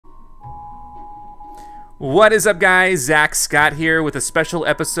What is up, guys? Zack Scott here with a special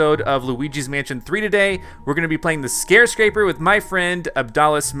episode of Luigi's Mansion 3 today. We're going to be playing the ScareScraper with my friend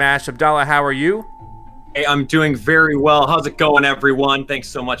Abdallah Smash. Abdallah, how are you? Hey, I'm doing very well. How's it going, everyone? Thanks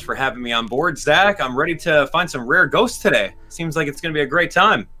so much for having me on board, Zach. I'm ready to find some rare ghosts today. Seems like it's going to be a great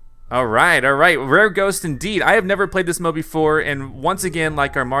time. All right. Rare ghost indeed. I have never played this mode before, and once again,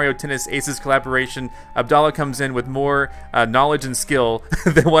 like our Mario Tennis Aces collaboration, Abdallah comes in with more knowledge and skill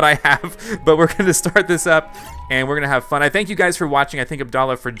than what I have. But we're going to start this up, and we're going to have fun. I thank you guys for watching. I thank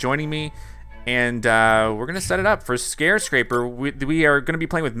Abdallah for joining me, and we're going to set it up for ScareScraper. We are going to be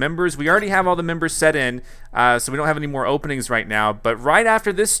playing with members. We already have all the members set in, so we don't have any more openings right now. But right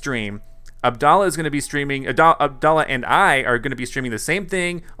after this stream, Abdallah is going to be streaming. Abdallah and I are going to be streaming the same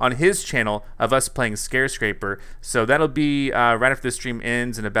thing on his channel of us playing ScareScraper. So that'll be right after the stream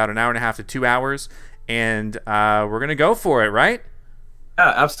ends in about an hour and a half to 2 hours, and we're going to go for it, right?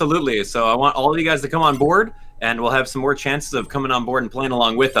 Yeah, absolutely. So I want all of you guys to come on board, and we'll have some more chances of coming on board and playing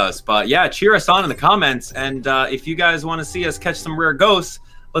along with us. But yeah, cheer us on in the comments, and if you guys want to see us catch some rare ghosts,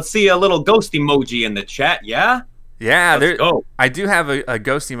 let's see a little ghost emoji in the chat. Yeah. Yeah, I do have a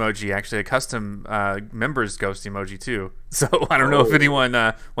ghost emoji, actually, a custom members ghost emoji too. So I don't know if anyone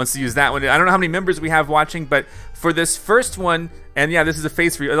wants to use that one. I don't know how many members we have watching, but for this first one, and yeah, this is a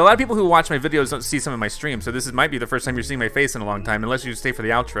face review. A lot of people who watch my videos don't see some of my streams, so this might be the first time you're seeing my face in a long time, unless you stay for the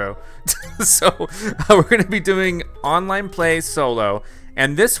outro. So we're going to be doing online play solo.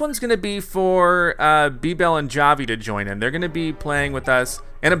 And this one's going to be for B-Bell and Javi to join in. They're going to be playing with us,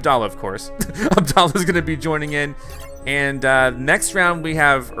 and Abdallah, of course. Abdallah's going to be joining in. And next round, we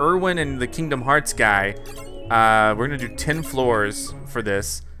have Erwin and the Kingdom Hearts guy. We're going to do 10 floors for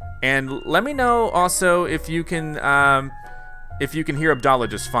this. And let me know also if you can hear Abdallah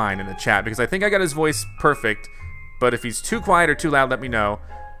just fine in the chat, because I think I got his voice perfect. But if he's too quiet or too loud, let me know.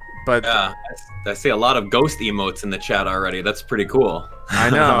 But yeah, I see a lot of ghost emotes in the chat already. That's pretty cool. I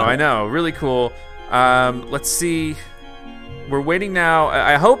know, really cool. Let's see. We're waiting now.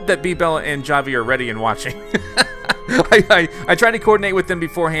 I hope that B-Bell and Javi are ready and watching. I tried to coordinate with them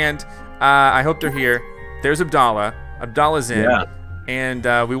beforehand. I hope they're here. There's Abdallah. Abdallah's in. Yeah.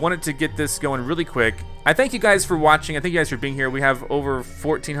 And we wanted to get this going really quick. I thank you guys for watching. I thank you guys for being here. We have over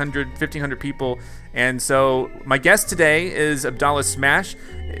 1,500 people. And so my guest today is Abdallah Smash.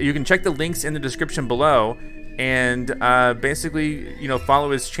 You can check the links in the description below and basically, you know, follow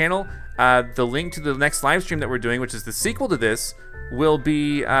his channel. The link to the next live stream that we're doing, which is the sequel to this, will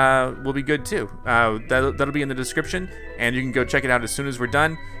be good too. That'll be in the description, and you can go check it out as soon as we're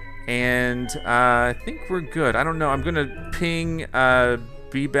done. And I think we're good. I don't know. I'm gonna ping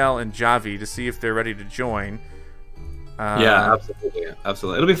B-Bell and Javi to see if they're ready to join. Yeah,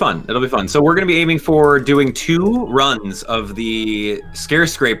 absolutely. It'll be fun. So we're going to be aiming for doing 2 runs of the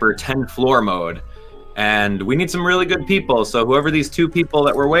ScareScraper 10 floor mode, and we need some really good people. So whoever these 2 people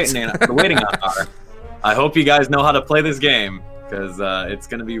that we're waiting on are, I hope you guys know how to play this game, because it's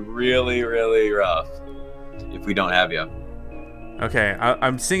going to be really, really rough if we don't have you. Okay,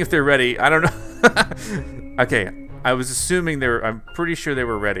 I'm seeing if they're ready. I don't know. Okay, I was assuming they were. I'm pretty sure they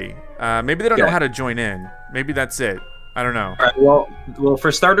were ready. Maybe they don't know how to join in. Maybe that's it. I don't know. All right, well,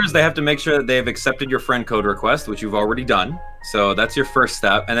 for starters, they have to make sure that they've accepted your friend code request, which you've already done. So that's your first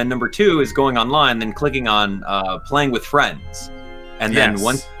step. And then number 2 is going online, then clicking on playing with friends. And then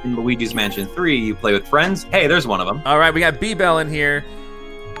once in Luigi's Mansion 3, you play with friends. Hey, there's one of them. All right, we got B-Bell in here.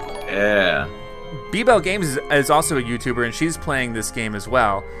 Yeah. B-Bell Games is also a YouTuber, and she's playing this game as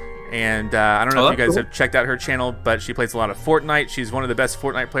well. And I don't know if you guys have checked out her channel, but she plays a lot of Fortnite. She's one of the best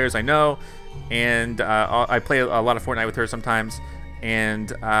Fortnite players I know. And I play a lot of Fortnite with her sometimes.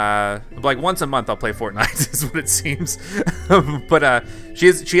 And like once a month I'll play Fortnite is what it seems. But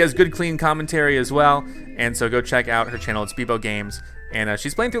she has good, clean commentary as well. And so go check out her channel. It's B-Bell Games. And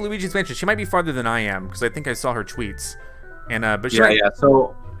she's playing through Luigi's Mansion. She might be farther than I am, because I think I saw her tweets. And but yeah.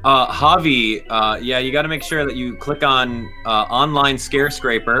 So Javi, yeah, you got to make sure that you click on online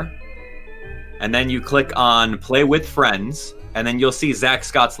ScareScraper. And then you click on Play with Friends, and then you'll see Zack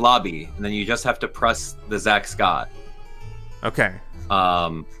Scott's lobby, and then you just have to press the Zack Scott. Okay.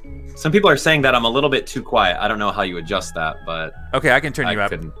 Some people are saying that I'm a little bit too quiet. I don't know how you adjust that, but okay, I can turn you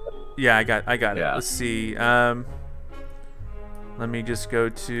up. Yeah, I got it. Yeah. Let's see. Let me just go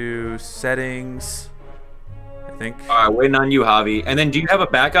to settings. I think. All right, waiting on you, Javi. And then, do you have a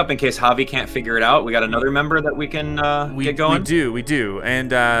backup in case Javi can't figure it out? We got another member that we can get going. We do,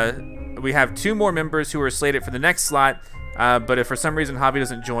 and. We have 2 more members who are slated for the next slot, but if for some reason Javi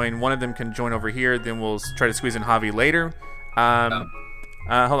doesn't join, one of them can join over here. Then we'll try to squeeze in Javi later. Hold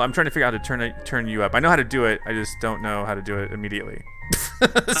on, I'm trying to figure out how to turn you up. I know how to do it. I just don't know how to do it immediately.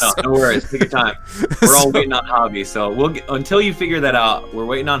 No worries. Take your time. We're all waiting on Javi, so until you figure that out, we're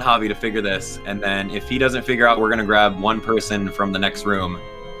waiting on Javi to figure this, and then if he doesn't figure out, we're gonna grab one person from the next room,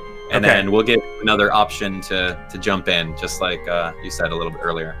 and then we'll get another option to jump in, just like you said a little bit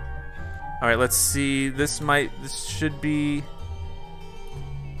earlier. All right, let's see. This should be.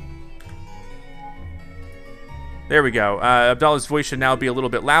 There we go. Abdallah's voice should now be a little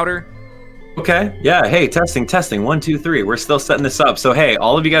bit louder. Okay. Yeah. Hey, testing. 1, 2, 3. We're still setting this up. So, hey,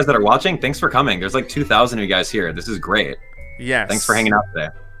 all of you guys that are watching, thanks for coming. There's like 2,000 of you guys here. This is great. Yes. Thanks for hanging out today.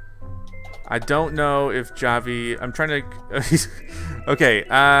 I don't know if Javi. I'm trying to. Okay.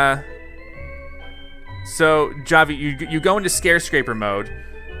 So Javi, you go into ScareScraper mode.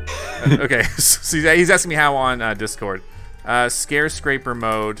 Okay. So he's asking me how on Discord. ScareScraper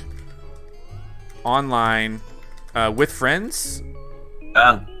mode. Online, with friends.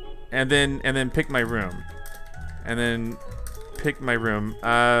 And then pick my room. And then pick my room.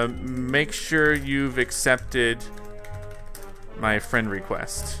 Make sure you've accepted my friend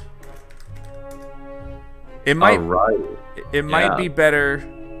request. It might might be better.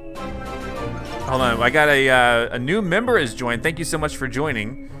 Hold on, I got a new member has joined. Thank you so much for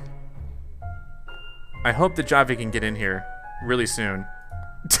joining. I hope that Javi can get in here really soon.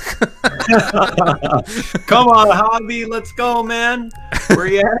 Come on, Javi, let's go, man. Where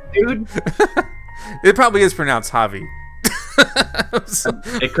you at, dude? It probably is pronounced Javi.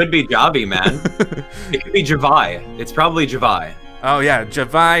 It could be Javi, man. It could be Javai. It's probably Javai. Oh yeah,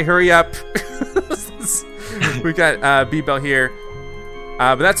 Javai, hurry up. We got B-Bell here,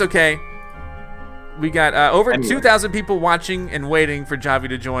 but that's okay. We got over 2,000 people watching and waiting for Javi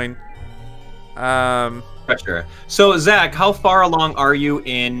to join. Sure. So, Zach, how far along are you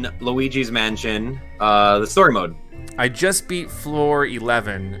in Luigi's Mansion, the story mode? I just beat floor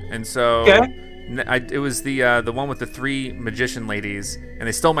 11, and so it was the one with the 3 magician ladies, and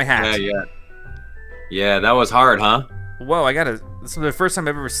they stole my hat. Yeah, that was hard, huh? Whoa, this is the first time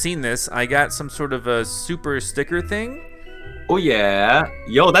I've ever seen this. I got some sort of a super sticker thing. Oh yeah,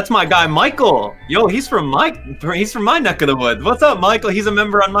 yo, that's my guy Michael. Yo, he's from my neck of the woods. What's up, Michael? He's a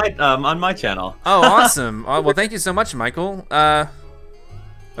member on my channel. Oh, awesome. Well, thank you so much, Michael.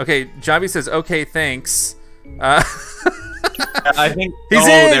 Okay, Javi says okay, thanks. I think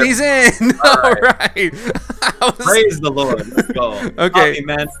he's in. All right. Praise the Lord. Let's go. Okay, Javi,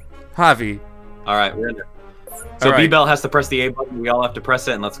 man. Javi. All right, we're in there. So B-Bell has to press the A button. We all have to press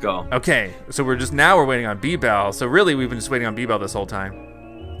it, and let's go. Okay, so we're waiting on B-Bell. So really, we've been just waiting on B-Bell this whole time.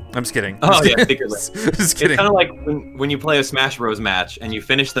 I'm just kidding. Oh yeah, secretly. Just kidding. It's kind of like when you play a Smash Bros match and you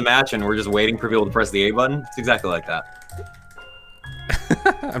finish the match, and we're just waiting for people to press the A button. It's exactly like that.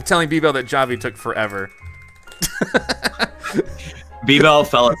 I'm telling B-Bell that Javi took forever. B-Bell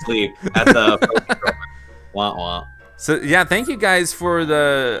fell asleep at the. Wah wah. So yeah, thank you guys for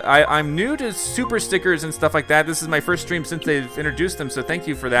the. I'm new to super stickers and stuff like that. This is my first stream since they've introduced them, so thank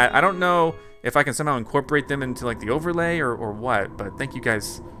you for that. I don't know if I can somehow incorporate them into like the overlay or what, but thank you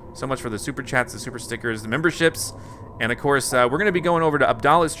guys so much for the super chats, the super stickers, the memberships, and of course we're gonna be going over to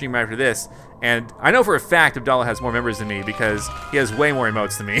Abdallah's stream after this. And I know for a fact Abdallah has more members than me because he has way more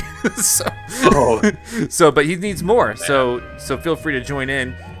emotes than me. But he needs more. So feel free to join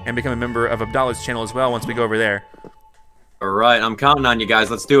in and become a member of Abdallah's channel as well once we go over there. All right, I'm counting on you guys.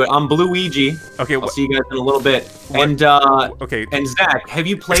 Let's do it. I'm Luigi. Okay, I'll see you guys in a little bit. What? And okay. And Zach, have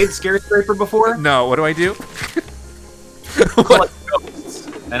you played ScareScraper before? No. What do I do? Collect ghosts,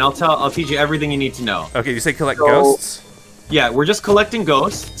 and I'll teach you everything you need to know. Okay, you say collect ghosts? Yeah, we're just collecting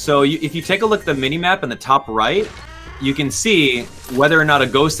ghosts. So if you take a look at the mini map in the top right, you can see whether or not a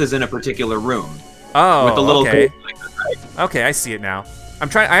ghost is in a particular room. Oh, with the little okay. ghost like that, right? Okay, I see it now. I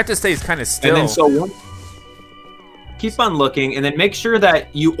have to stay kind of still. And then keep on looking, and then make sure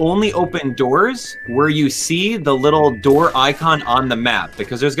that you only open doors where you see the little door icon on the map,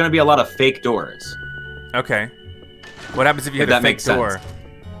 because there's going to be a lot of fake doors. Okay. What happens if you hit a fake door?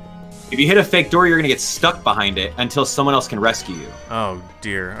 If you hit a fake door, you're going to get stuck behind it until someone else can rescue you. Oh,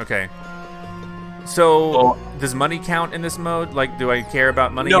 dear. Okay. So, does money count in this mode? Like, do I care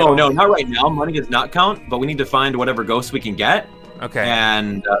about money? No, not right now. Money does not count, but we need to find whatever ghosts we can get. Okay.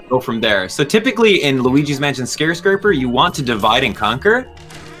 And go from there. So typically in Luigi's Mansion ScareScraper, you want to divide and conquer.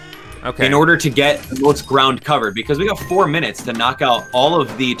 Okay. In order to get the most ground covered, because we got 4 minutes to knock out all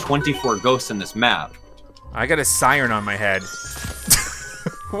of the 24 ghosts in this map. I got a siren on my head.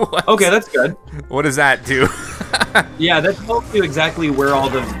 Okay, that's good. What does that do? Yeah, that tells you exactly where all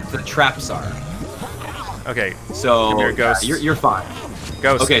the traps are. Okay. So ghosts. You're fine.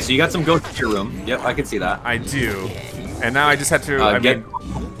 Ghosts. Okay, so you got some ghosts in your room. Yep, I can see that. I do. And now I just have to,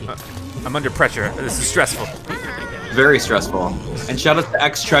 I'm under pressure. This is stressful. Very stressful. And shout out to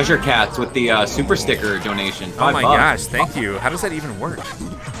X Treasure Cats with the super sticker donation. Oh my gosh, thank you. How does that even work?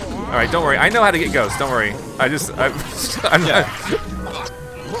 All right, don't worry. I know how to get ghosts. Don't worry.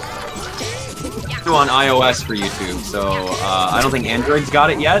 I'm on iOS for YouTube, so I don't think Android's got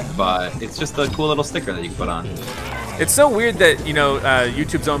it yet, but it's just a cool little sticker that you can put on. It's so weird that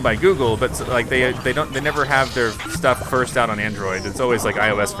YouTube's owned by Google, but like they never have their stuff first out on Android. It's always like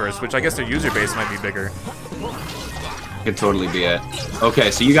iOS first, which I guess their user base might be bigger. Could totally be it.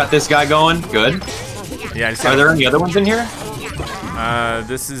 Okay, so you got this guy going. Good. Yeah. Are there any other ones in here?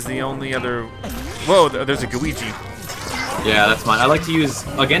 This is the only other. Whoa, there's a Gooigi. Yeah, that's mine. I like to use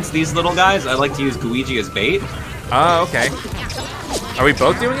against these little guys. I like to use Gooigi as bait. Oh, okay. Are we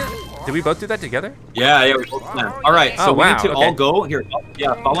both doing it? Did we both do that together? Yeah, we both can. All right, so we need to all go here.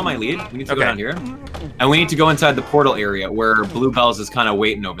 Yeah, follow my lead. We need to go down here, and we need to go inside the portal area where Bluebells is kind of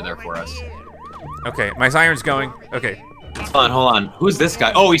waiting over there for us. Okay, my siren's going. Okay. Hold on. Who's this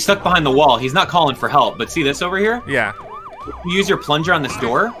guy? Oh, he's stuck behind the wall. He's not calling for help, but see this over here? Yeah. You use your plunger on this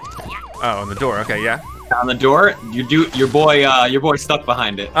door. Oh, on the door. Okay, yeah. On the door, your boy's stuck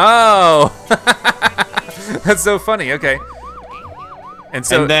behind it. Oh, that's so funny. Okay. And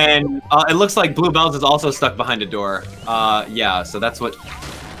then it looks like Bluebells is also stuck behind a door. Yeah. So that's what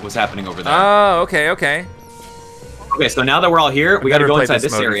was happening over there. Oh, okay. Okay. Okay. So now that we're all here, we got to go inside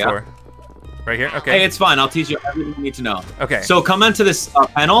this area. Before. Right here. Okay. Hey, it's fine. I'll teach you everything you need to know. Okay. So come onto this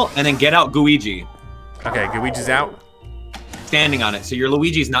panel and then get out Gooigi. Okay. Gooigi's out. Standing on it. So your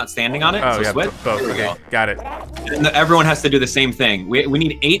Luigi's not standing on it. Oh, so yeah, switch. both. Okay, got it. And everyone has to do the same thing. We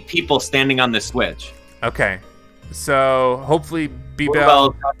need 8 people standing on this switch. Okay. So hopefully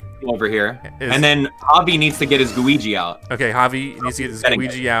B-Bell over here. And then Javi needs to get his Gooigi out. Okay, Javi needs to get his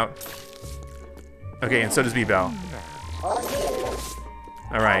Gooigi out. Okay, and so does B-Bell.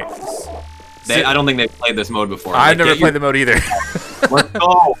 All right. I don't think they've played this mode before. I've never played the mode either. Let's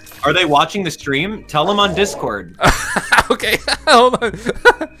go. Are they watching the stream? Tell them on Discord. Okay, hold on.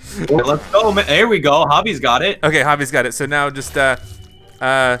 Let's go. There we go. Javi's got it. Okay, Javi's got it. So now just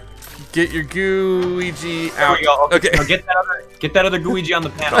get your Gooigi out. There we go. Okay. Now get that other Gooigi on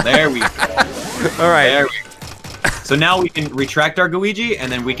the panel. There we go. All right. There we go. So now we can retract our Gooigi,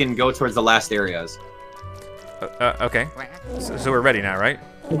 and then we can go towards the last areas. Okay. So we're ready now, right?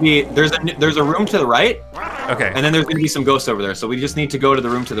 There's a room to the right. Okay. And then there's going to be some ghosts over there. So we just need to go to the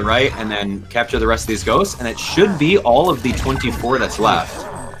room to the right and then capture the rest of these ghosts. And it should be all of the 24 that's left.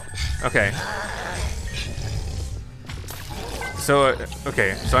 Okay. So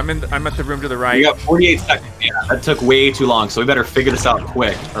so I'm at the room to the right. You got 48 seconds. Yeah, that took way too long. So we better figure this out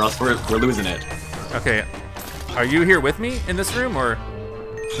quick, or else we're losing it. Okay. Are you here with me in this room, or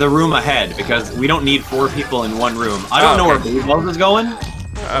the room ahead? Because we don't need 4 people in one room. I don't know where Bluebells is going.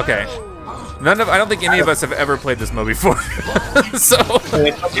 Okay. I don't think any of us have ever played this mode before. So.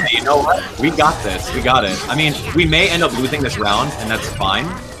 Okay, you know what? We got this. We got it. I mean, we may end up losing this round, and that's fine.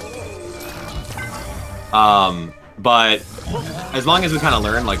 But as long as we kind of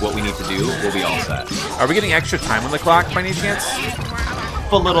learn like what we need to do, we'll be all set. Are we getting extra time on the clock by any chance?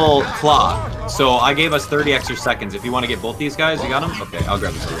 A little clock. So I gave us 30 extra seconds. If you want to get both these guys, you got them? Okay, I'll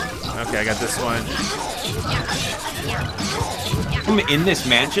grab this one. Okay, I got this one. In this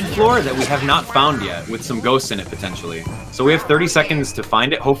mansion floor that we have not found yet, with some ghosts in it potentially. So we have 30 seconds to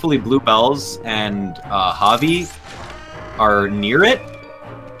find it. Hopefully Bluebells and Javi are near it.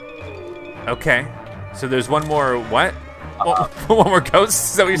 Okay. So there's one more what? One more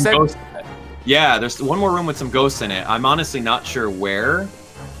ghost? Is that what you said? Yeah, there's one more room with some ghosts in it. I'm honestly not sure where.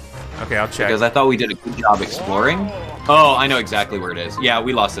 Okay, I'll check. Because I thought we did a good job exploring. Oh, I know exactly where it is. Yeah,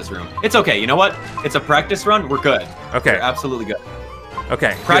 we lost this room. It's okay. You know what? It's a practice run. We're good. Okay. We're absolutely good.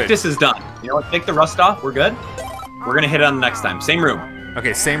 Okay. Practice is done. You know what? Take the rust off. We're good. We're going to hit it on the next time. Same room.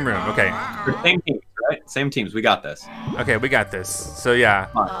 Okay, same room. Okay. Same teams, right? Same teams. We got this. Okay, we got this. So, yeah.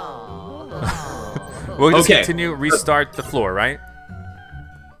 We'll just continue, restart the floor, right?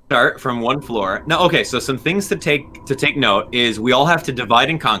 Start from one floor. Now, okay, so some things to take note is we all have to divide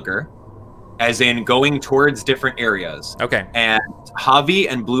and conquer, as in going towards different areas. Okay. And Javi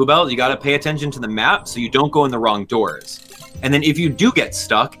and Bluebell, you got to pay attention to the map so you don't go in the wrong doors. And then if you do get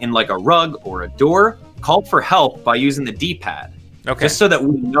stuck in like a rug or a door, call for help by using the D-pad. Okay. Just so that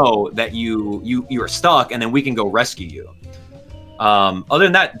we know that you are stuck, and then we can go rescue you. Other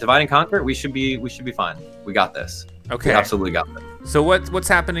than that, divide and conquer, we should be fine. We got this. Okay. We absolutely got this. So what's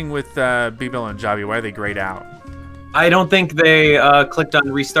happening with B-Bell and Javi? Why are they grayed out? I don't think they clicked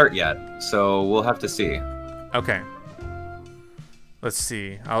on restart yet, so we'll have to see. Okay. Let's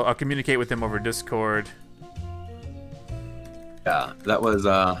see. I'll communicate with them over Discord. Yeah, that was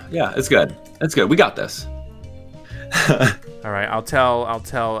yeah, it's good. It's good. We got this. All right, I'll tell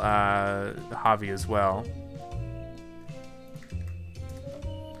Javi as well.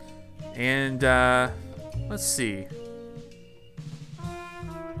 And let's see.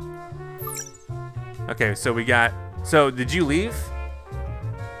 Okay, so we got. So did you leave?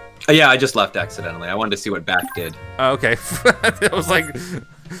 Yeah, I just left accidentally. I wanted to see what back did. Oh, okay. I was like,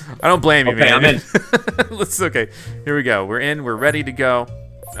 I don't blame you, man. I'm in. Okay. Here we go. We're in. We're ready to go.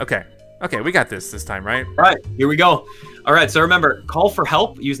 Okay. Okay, we got this time, right? All right, here we go. All right, so remember, call for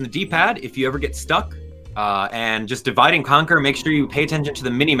help using the D-pad if you ever get stuck. And just divide and conquer. Make sure you pay attention to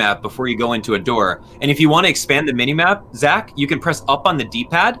the mini-map before you go into a door. And if you want to expand the mini-map, Zach, you can press up on the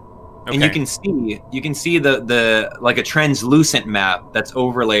D-pad. Okay. And you can see the like a translucent map that's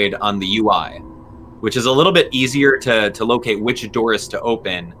overlaid on the UI, which is a little bit easier to locate which doors to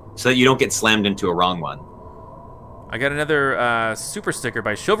open so that you don't get slammed into a wrong one. I got another super sticker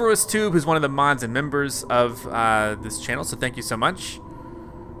by Chivalrous Tube, who's one of the mods and members of this channel. So thank you so much.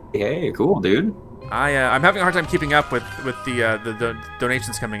 Hey, cool, dude. I'm having a hard time keeping up with the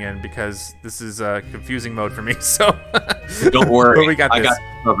donations coming in because this is a confusing mode for me. So don't worry, but we got this. I got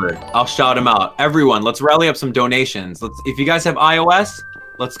you covered. I'll shout them out. Everyone, let's rally up some donations. If you guys have iOS,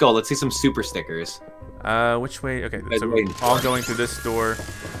 let's go. Let's see some super stickers. Which way? Okay, so we're all going through this door.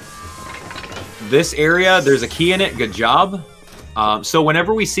 This area, there's a key in it. Good job. So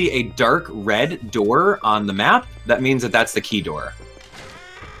whenever we see a dark red door on the map, that means that that's the key door.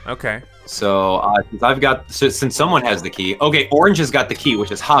 Okay. So since someone has the key, okay, Orange has got the key,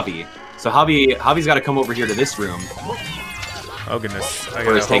 which is Javi. So Javi's got to come over here to this room. Oh goodness, I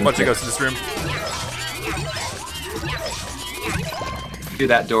got a whole bunch of ghosts in this room. Through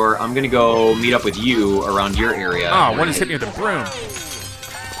that door, I'm gonna go meet up with you around your area. Oh, one just hit me with a broom.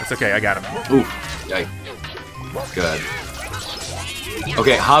 That's okay, I got him. Ooh, yikes. Good.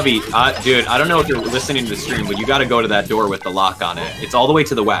 Okay, Javi, dude, I don't know if you're listening to the stream, but you got to go to that door with the lock on it. It's all the way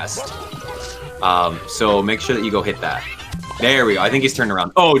to the west. So make sure that you go hit that. There we go. I think he's turned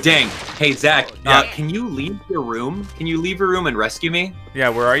around. Oh, dang. Hey, Zach, yeah. Can you leave your room? Can you leave your room and rescue me? Yeah,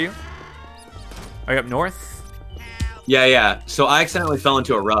 where are you? Are you up north? Yeah. So I accidentally fell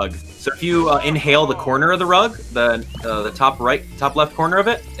into a rug. So if you inhale the corner of the rug, the top left corner of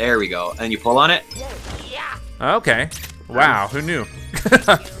it, there we go. And you pull on it. Okay. Wow, who knew?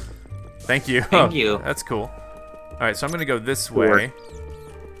 Thank you. Thank you. That's cool. All right, so I'm gonna go this way.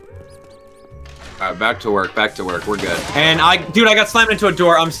 All right, back to work. We're good. And dude, I got slammed into a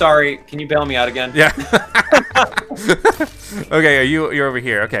door. I'm sorry. Can you bail me out again? Yeah. Okay, you're over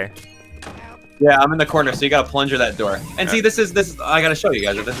here. Okay. Yeah, I'm in the corner, so you gotta plunger that door. And see, this is I gotta show you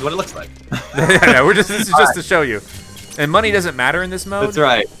guys. This is what it looks like. Yeah, this is just to show you. And money doesn't matter in this mode. That's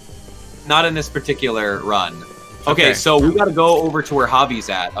right. Not in this particular run. Okay, so we gotta go over to where Javi's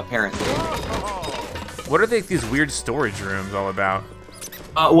at, apparently. What are these weird storage rooms all about?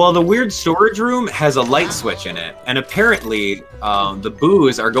 Well, the weird storage room has a light switch in it, and apparently the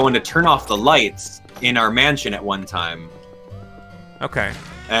boos are going to turn off the lights in our mansion at one time. Okay.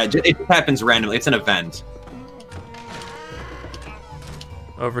 It just happens randomly. It's an event.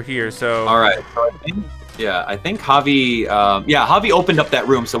 Over here, so... All right. So I think Javi... Javi opened up that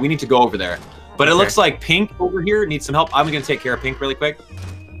room, so we need to go over there. But it looks like Pink over here needs some help. I'm going to take care of Pink really quick.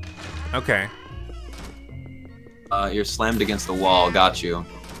 Okay. You're slammed against the wall. Got you.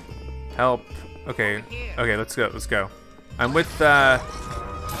 Help. Okay. Okay, let's go. I'm with,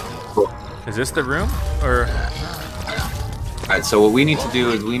 Is this the room? Or... Alright, so what we need to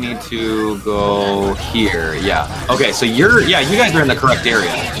do is we need to go here. Yeah. Okay, so you guys are in the correct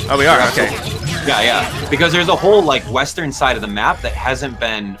area. Oh, we are? Okay. Yeah. Because there's a whole, like, western side of the map that hasn't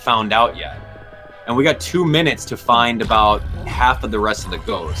been found out yet. And we got 2 minutes to find about half of the rest of the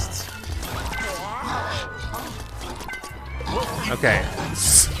ghosts. Okay.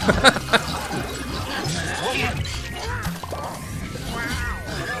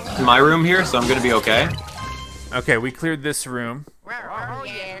 My room here, so I'm gonna be okay. Okay, we cleared this room.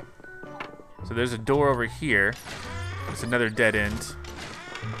 So there's a door over here. There's another dead end.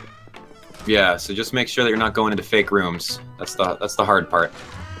 Yeah, so just make sure that you're not going into fake rooms. That's the hard part.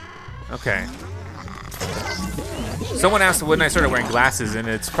 Okay. Someone asked when I started wearing glasses, and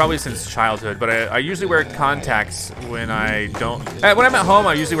it's probably since childhood, but I usually wear contacts when I don't... When I'm at home,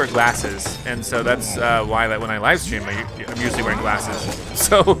 I usually wear glasses, and so that's why when I live stream, I'm usually wearing glasses.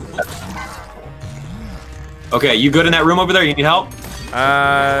 So... Okay, you good in that room over there? You need help?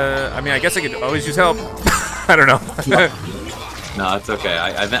 I mean, I guess I could always use help. I don't know. No, it's okay.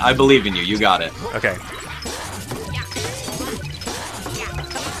 I believe in you. You got it. Okay.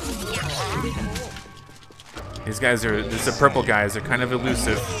 These guys the purple guys are kind of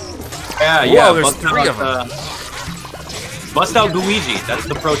elusive. Yeah. Whoa, there's 3 of them. Bust out Gooigi. That's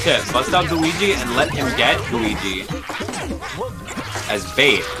the pro tip. Bust out Gooigi and let him get Gooigi as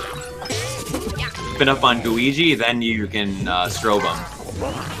bait. Spin up on Gooigi, then you can strobe him.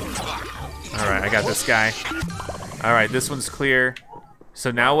 All right, I got this guy. All right, this one's clear. So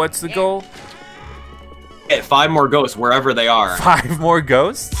now what's the goal? Get 5 more ghosts wherever they are. 5 more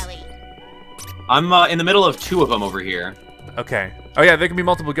ghosts? I'm in the middle of 2 of them over here. Okay. Oh yeah, there can be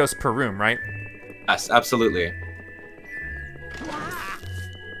multiple ghosts per room, right? Yes, absolutely.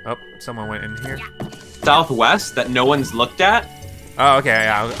 Oh, someone went in here. Southwest that no one's looked at. Oh, okay,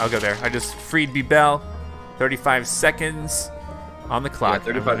 yeah, I'll go there. I just freed B-Bell. 35 seconds on the clock.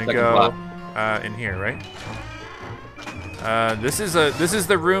 Yeah, 35 I'm seconds gonna left. go in here, right? This is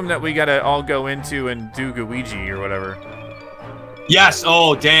the room that we gotta all go into and do Gooigi or whatever. Yes.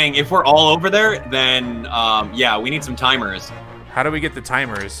 Oh, dang. If we're all over there, then yeah, we need some timers. How do we get the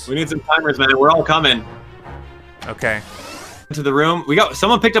timers? We need some timers, man. We're all coming. Okay. Into the room.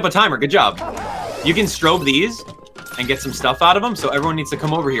 Someone picked up a timer. Good job. You can strobe these and get some stuff out of them. So everyone needs to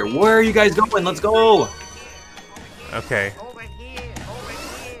come over here. Where are you guys going? Let's go. Okay.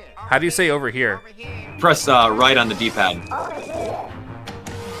 How do you say over here? Press right on the D-pad.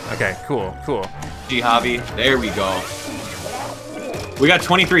 Okay, cool, cool. G hobby. There we go. We got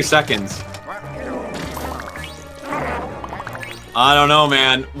 23 seconds. I don't know,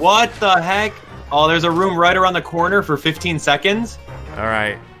 man. What the heck? Oh, there's a room right around the corner for 15 seconds. All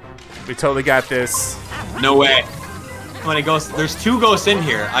right. We totally got this. No way. How many ghosts? There's 2 ghosts in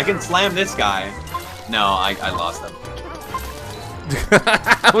here. I can slam this guy. No, I lost them.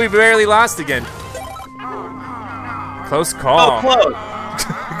 We barely lost again. Close call. Oh, close.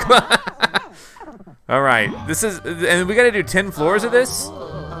 All right. This is, and we got to do 10 floors of this?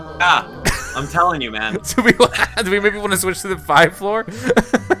 Ah, I'm telling you, man. do we maybe want to switch to the 5 floor?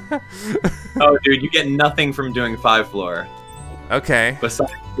 Oh, dude, you get nothing from doing 5 floor. Okay.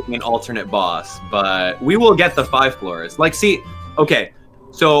 Besides being an alternate boss, but we will get the 5 floors. Like, see, okay,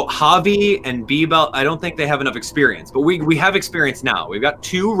 so Javi and B-Bell, I don't think they have enough experience, but we have experience now. We've got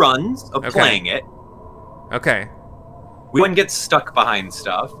 2 runs of playing it. Okay. One gets stuck behind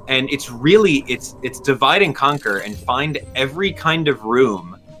stuff, and it's really, it's divide and conquer and find every kind of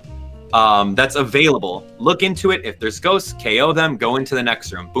room that's available. Look into it. If there's ghosts, KO them, go into the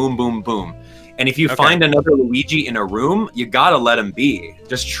next room. Boom, boom, boom. And if you find another Luigi in a room, you gotta let him be.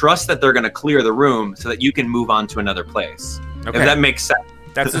 Just trust that they're gonna clear the room so that you can move on to another place. Okay. If that makes sense.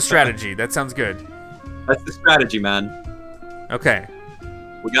 That's the strategy. That sounds good. That's the strategy, man. Okay.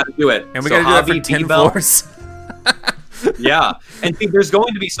 We gotta do it. And we gotta do it for 10 floors. Yeah. And see, there's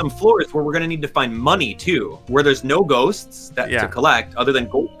going to be some floors where we're gonna need to find money too, where there's no ghosts to collect other than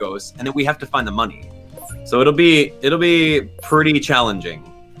gold ghosts, and then we have to find the money. So it'll be pretty challenging.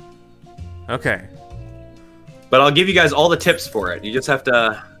 Okay. But I'll give you guys all the tips for it. You just have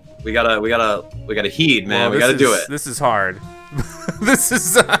to we gotta heed, man. Well, we gotta do it. This is hard. This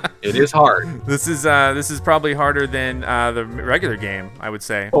is it is hard. This is probably harder than the regular game, I would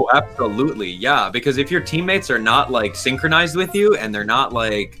say. Oh, absolutely. Yeah, because if your teammates are not like synchronized with you and they're not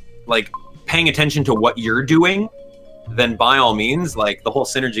like paying attention to what you're doing, then by all means, like the whole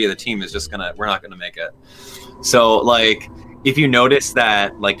synergy of the team is just we're not gonna make it. So like if you notice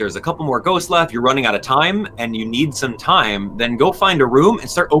that like there's a couple more ghosts left, you're running out of time and you need some time, then go find a room and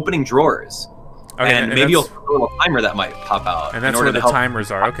start opening drawers. Okay, and maybe you'll put a little timer that might pop out. And that's where the timers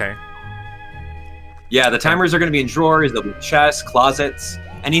are, okay. Yeah, the timers are going to be in drawers, there'll be chests, closets.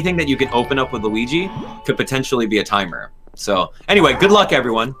 Anything that you can open up with Luigi could potentially be a timer. So, anyway, good luck,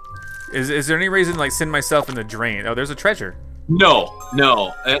 everyone. Is there any reason, like, send myself in the drain? Oh, there's a treasure. No.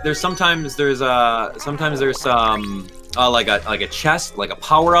 Sometimes there's like a chest, like a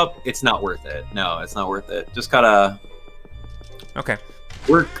power-up. It's not worth it. No, it's not worth it. Just gotta... Okay.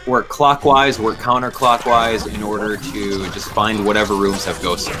 Work clockwise, work counterclockwise in order to just find whatever rooms have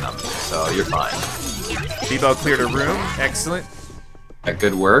ghosts in them. So you're fine. B-Bell cleared a room. Excellent. Yeah,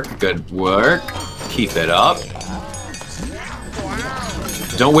 good work. Good work. Keep it up.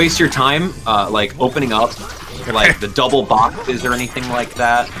 Don't waste your time like opening up like the double boxes or anything like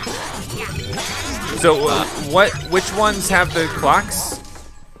that. So which ones have the clocks?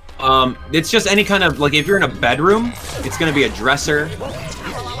 It's just any kind of, like, if you're in a bedroom, it's going to be a dresser,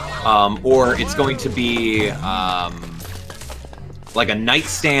 or it's going to be, like a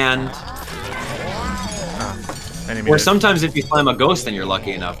nightstand, or sometimes if you slam a ghost and you're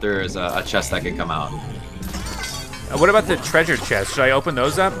lucky enough, there is a chest that can come out. What about the treasure chest? Should I open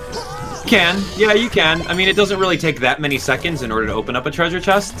those up? You can. Yeah, you can. I mean, it doesn't really take that many seconds in order to open up a treasure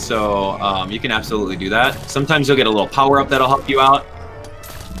chest, so you can absolutely do that. Sometimes you'll get a little power-up that'll help you out.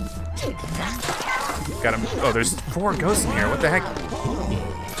 Got him. Oh, there's 4 ghosts in here. What the heck?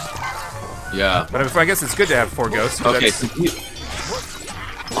 Yeah. But I guess it's good to have 4 ghosts. Okay.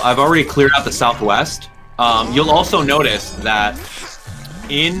 I've already cleared out the southwest. You'll also notice that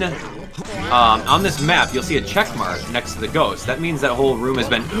on this map, you'll see a check mark next to the ghost. That means that whole room has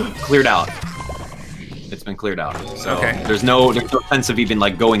been cleared out. It's been cleared out. So there's no sense of even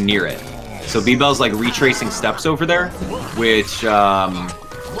like going near it. So B-Bell's like retracing steps over there, which is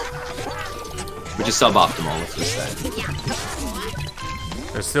suboptimal, let's just say.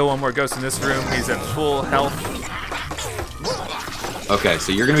 There's still 1 more ghost in this room. He's at full health. Okay,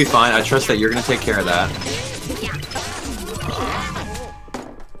 so you're gonna be fine. I trust that you're gonna take care of that.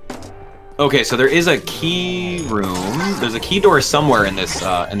 Okay, so there is a key room. There's a key door somewhere in this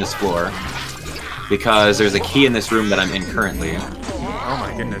floor, because there's a key in this room that I'm in currently. Oh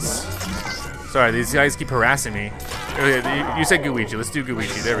my goodness. Sorry, these guys keep harassing me. You said Gooigi. Let's do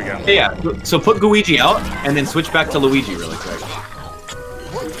Gooigi. There we go. Yeah, so put Gooigi out, and then switch back to Luigi really quick.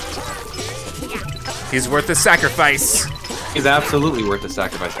 He's worth the sacrifice. He's absolutely worth the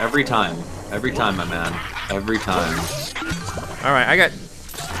sacrifice. Every time. Every time, my man. Every time. All right, I got...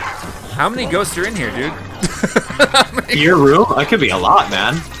 How many ghosts are in here, dude? Your room? That could be a lot,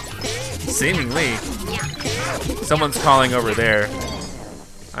 man. Seemingly. Someone's calling over there.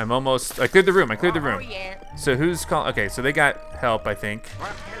 I cleared the room. So who's calling? Okay, so they got help, I think.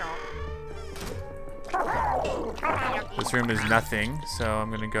 This room is nothing, so I'm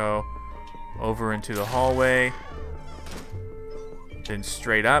gonna go over into the hallway. Then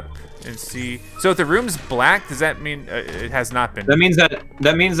straight up and see. So if the room's black, does that mean it has not been? That means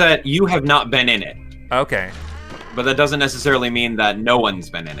that you have not been in it. Okay. But that doesn't necessarily mean that no one's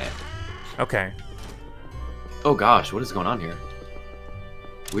been in it. Okay. Oh gosh, what is going on here?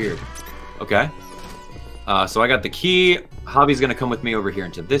 Weird. Okay. So I got the key. Javi's gonna come with me over here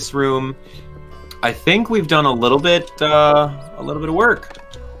into this room. I think we've done a little bit of work.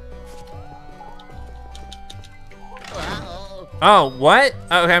 Oh, what?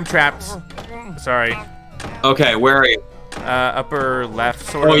 Oh, okay, I'm trapped. Sorry. Okay, where are you? Upper left,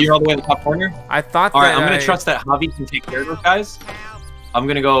 sort of. Oh, you're all the way in the top corner? I thought Alright, I'm gonna trust that Javi can take care of those guys. I'm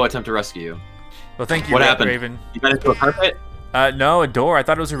gonna go attempt to rescue you. Well, thank you, What happened? Raven. You got into a carpet? No, a door. I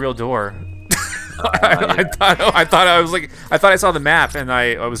thought it was a real door. I thought I saw the map and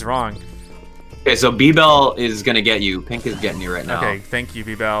I was wrong. Okay, so B-Bell is gonna get you. Pink is getting you right now. Okay, thank you,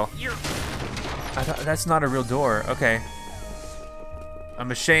 B-Bell. That's not a real door. Okay. I'm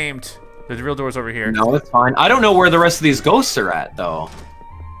ashamed. The real door's over here. No, it's fine. I don't know where the rest of these ghosts are at, though.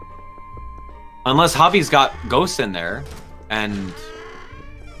 Unless Javi's got ghosts in there, and...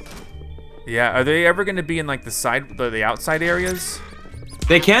 Yeah, are they ever going to be in, like, the outside areas?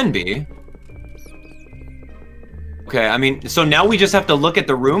 They can be. Okay, I mean, so now we just have to look at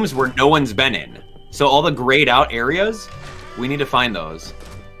the rooms where no one's been in. So all the grayed out areas, we need to find those.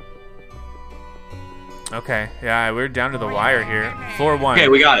 Okay, yeah, we're down to the wire here. Floor 1. Okay,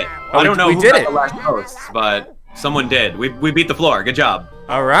 we got it. Oh, I don't know who did got it. the last ghosts, but someone did. We beat the floor. Good job.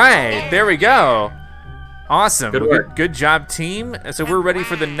 All right, there we go. Awesome. Good work. Good job, team. So we're ready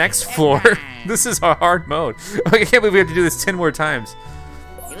for the next floor. This is a hard mode. I can't believe we have to do this 10 more times.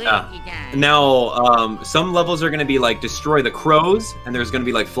 Yeah. Now, some levels are going to be like destroy the crows, and there's going to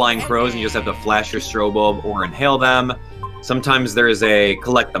be like flying crows, and you just have to flash your strobe bulb or inhale them. Sometimes there's a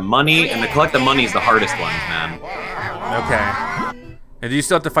collect the money, and the collect the money is the hardest one, man. Okay. And do you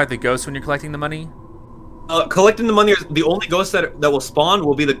still have to fight the ghosts when you're collecting the money? Collecting the money, the only ghosts that will spawn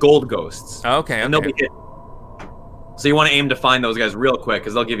will be the gold ghosts. Okay, and they'll be hit. So you want to aim to find those guys real quick,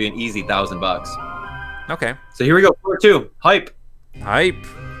 because they'll give you an easy $1,000. Okay. So here we go, floor 2, hype. Hype.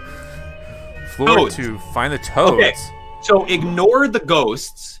 Floor 2, find the toads. Okay. So ignore the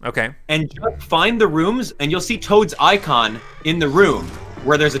ghosts. Okay. And just find the rooms, and you'll see Toad's icon in the room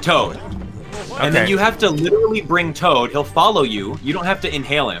where there's a Toad. Okay. And then you have to literally bring Toad. He'll follow you. You don't have to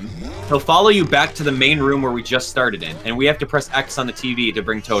inhale him. He'll follow you back to the main room where we just started in. And we have to press X on the TV to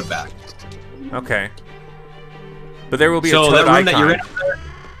bring Toad back. Okay. But there will be a Toad icon. Room that you're in there,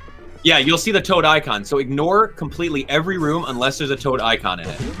 yeah, you'll see the Toad icon. So ignore completely every room unless there's a Toad icon in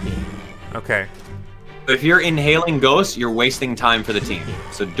it. Okay. If you're inhaling ghosts, you're wasting time for the team.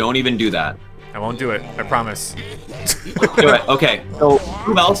 So don't even do that. I won't do it. I promise. Do it. Okay. So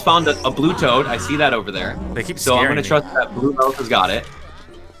Blue Mouse found a blue toad. I see that over there. They keep So I'm going to trust that Blue Mouse has got it.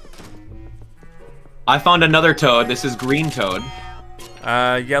 I found another toad. This is green toad.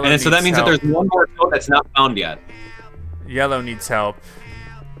 Yellow. And so that means help. that there's one more toad that's not found yet. Yellow needs help.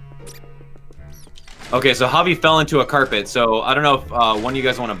 Okay, so Javi fell into a carpet. So I don't know if one of you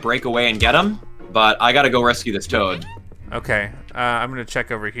guys want to break away and get him. But I gotta go rescue this toad. Okay, I'm gonna check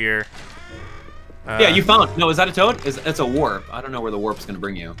over here. Yeah, you found. No, is that a toad? It's a warp. I don't know where the warp's gonna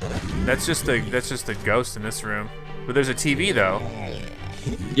bring you. That's just a ghost in this room. But there's a TV though.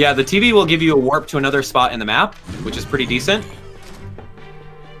 Yeah, the TV will give you a warp to another spot in the map, which is pretty decent.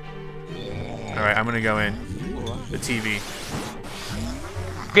 All right, I'm gonna go in the TV.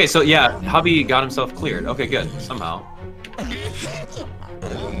 Okay, so yeah, Hobby got himself cleared. Okay, good. Somehow.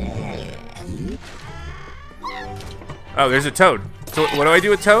 Oh, there's a toad. So what do I do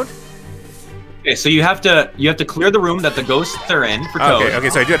with toad? Okay, so you have to clear the room that the ghosts are in for toad. Okay,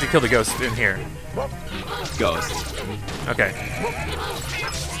 so I do have to kill the ghost in here. Ghost. Okay.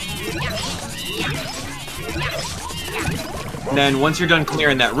 And then once you're done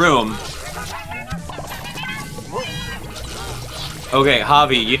clearing that room, okay,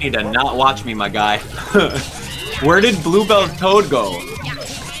 Javi, you need to not watch me, my guy. Where did Bluebell's toad go?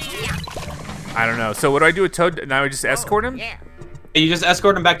 I don't know. So what do I do with Toad? Now I just escort him? You just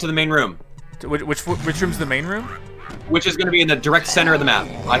escort him back to the main room. Which room's the main room? Which is going to be in the direct center of the map.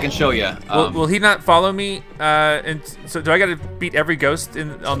 I can show you. Will he not follow me? And so do I got to beat every ghost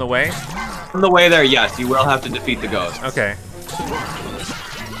on the way? On the way there, yes, you will have to defeat the ghost. Okay.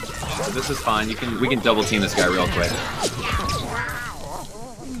 So this is fine. We can double team this guy real quick.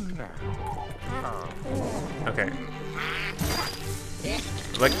 Okay.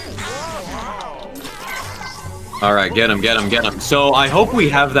 Like. All right, get him, get him, get him. So I hope we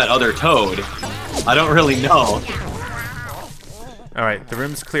have that other toad. I don't really know. All right, the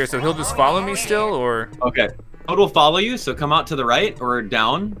room's clear, so he'll just follow me still, or? Okay, toad will follow you, so come out to the right or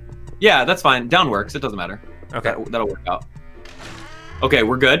down. Yeah, that's fine. Down works. It doesn't matter. Okay. That'll work out. Okay,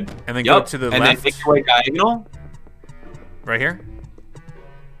 we're good. And then go to the left. And then make your way diagonal. Right here?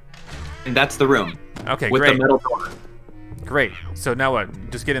 And that's the room. Okay, with great. the metal door. Great. So now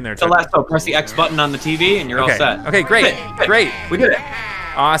what? Just get in there. The last one. Press the X button on the TV, and you're all set. Okay, great. Great. We did it.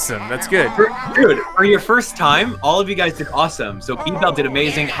 Awesome. That's good. Dude, for your first time, all of you guys did awesome. So B-Bell did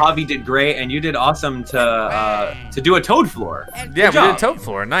amazing, Javi did great, and you did awesome to do a toad floor. Yeah, we did a toad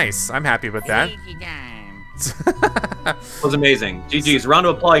floor. Nice. I'm happy with that. It was amazing. GG's. Round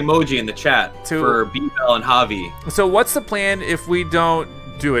of applause emoji in the chat for B-Bell and Javi. So what's the plan if we don't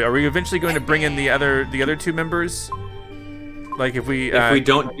do it? Are we eventually going to bring in the other two members? Like if we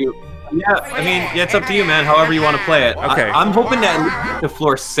don't do, yeah, I mean, yeah, it's up to you, man. However you want to play it. Okay. I'm hoping to at least get to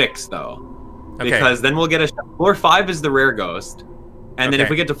floor 6 though, because then we'll get a floor 5 is the rare ghost, and then if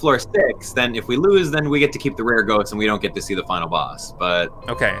we get to floor 6, then if we lose, then we get to keep the rare ghost and we don't get to see the final boss. But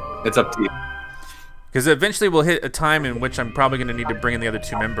it's up to you. Because eventually we'll hit a time in which I'm probably going to need to bring in the other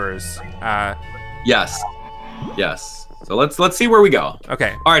two members. Yes. So let's see where we go.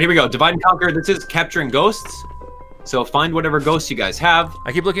 Okay. All right, here we go. Divide and conquer. This is capturing ghosts. So find whatever ghosts you guys have.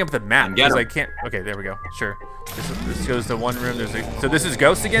 I keep looking up at the map because I can't. Okay, there we go. Sure. This goes to one room. So this is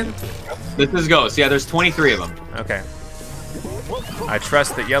ghosts again? This is ghosts. Yeah, there's 23 of them. Okay. I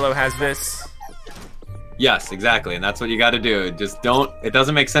trust that yellow has this. Yes, exactly, and that's what you got to do. Just don't. It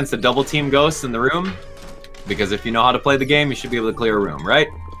doesn't make sense to double team ghosts in the room, because if you know how to play the game, you should be able to clear a room, right?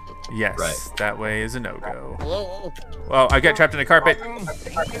 Yes. Right. That way is a no-go. Well, I got trapped in a carpet.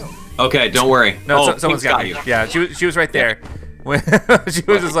 Okay, don't worry. No, someone's got you. Yeah, she was right there. She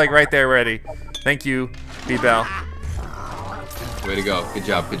was just like right there, ready. Thank you, B-Bell. Way to go. Good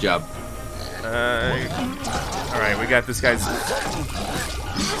job. Good job. All right, we got this guy's.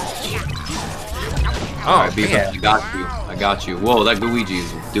 Oh, right, B-Bell, I got you. Whoa, that Luigi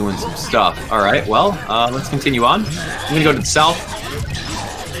is doing some stuff. All right, well, let's continue on. I'm gonna go to the south.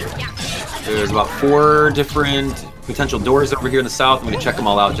 There's about 4 different potential doors over here in the south. I'm going to check them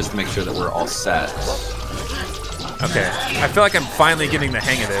all out just to make sure that we're all set. Okay. I feel like I'm finally getting the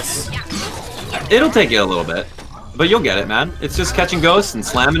hang of this. It'll take you a little bit, but you'll get it, man. It's just catching ghosts and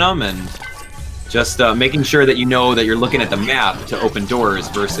slamming them and just making sure that you know that you're looking at the map to open doors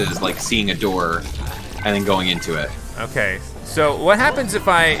versus like seeing a door and then going into it. Okay. So what happens if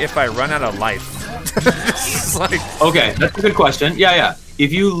I run out of life? Okay, that's a good question. Yeah.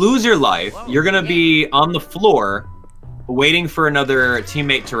 If you lose your life, you're gonna be on the floor waiting for another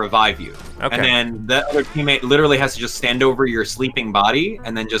teammate to revive you. Okay. And then that other teammate literally has to just stand over your sleeping body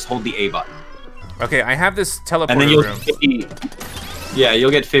and then just hold the A button. Okay, I have this teleporter and then you'll room.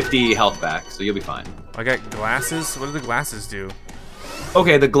 You'll get 50 health back, so you'll be fine. I got glasses? What do the glasses do?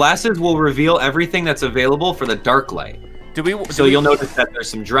 Okay, the glasses will reveal everything that's available for the dark light. You'll notice that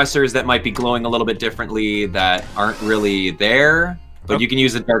there's some dressers that might be glowing a little bit differently that aren't really there. But you can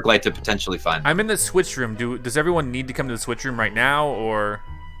use the dark light to potentially find them. I'm in the switch room. Does everyone need to come to the switch room right now, or?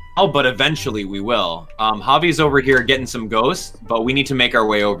 Oh, but eventually we will. Javi's over here getting some ghosts, but we need to make our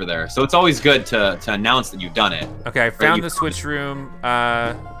way over there. So it's always good to announce that you've done it. Okay, I found the switch room,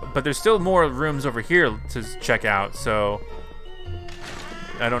 but there's still more rooms over here to check out. So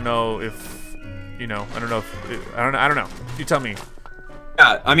I don't know if, you know, I don't know. You tell me.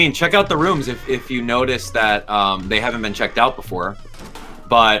 Yeah, I mean, check out the rooms if you notice that they haven't been checked out before.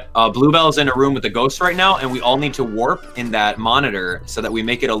 But Bluebell's in a room with the ghost right now, and we all need to warp in that monitor so that we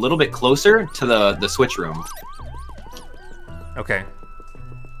make it a little bit closer to the switch room. Okay.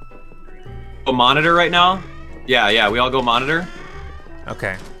 Go monitor right now? Yeah, we all go monitor.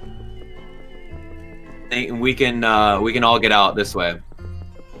 Okay. And we can all get out this way.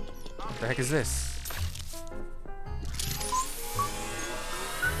 What the heck is this?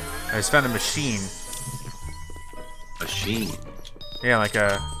 I just found a machine. Machine? Yeah, like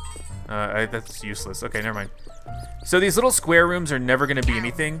a... that's useless. Okay, never mind. So these little square rooms are never going to be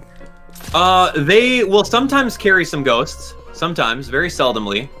anything? They will sometimes carry some ghosts. Sometimes, very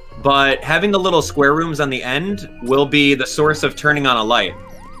seldomly. But having the little square rooms on the end will be the source of turning on a light.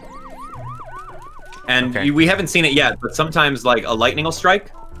 And okay. We haven't seen it yet, but sometimes, like, a lightning will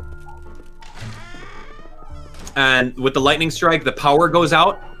strike. And with the lightning strike, the power goes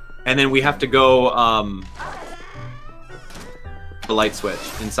out. And then we have to go, the light switch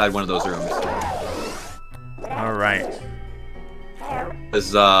inside one of those rooms. All right.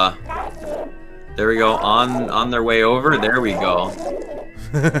 There's, there we go. On their way over. There we go.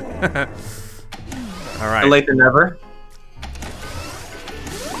 All right. Late than never.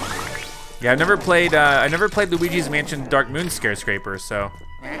 Yeah, I never played Luigi's Mansion Dark Moon ScareScraper, so.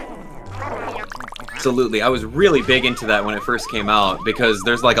 Absolutely. I was really big into that when it first came out because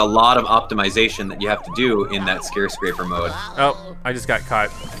there's like a lot of optimization that you have to do in that ScareScraper mode. Oh, I just got caught.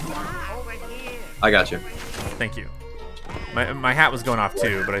 I got you. Thank you. My hat was going off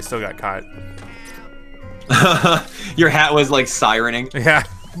too, but I still got caught. Your hat was like sirening. Yeah,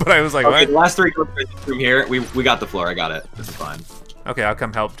 but I was like, okay, what? The last three from here, we got the floor. I got it. This is fine. Okay, I'll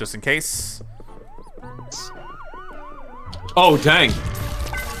come help just in case. Oh, dang.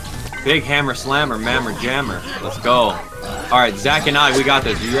 Big hammer slammer, mammer jammer. Let's go. All right, Zack and I, we got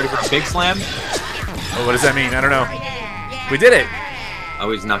this. You ready for a big slam? Oh, what does that mean? I don't know. We did it. Oh,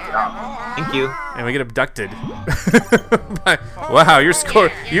 he's knocked it out. Thank you. And we get abducted. Wow, your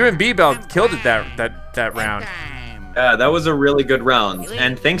score. You and B-Bell killed it that round. Yeah, that was a really good round.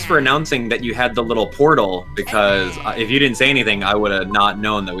 And thanks for announcing that you had the little portal, because if you didn't say anything, I would have not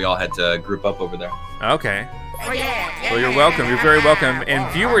known that we all had to group up over there. Okay. Well, you're welcome. You're very welcome. And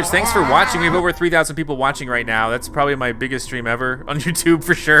viewers, thanks for watching. We have over 3,000 people watching right now. That's probably my biggest stream ever on YouTube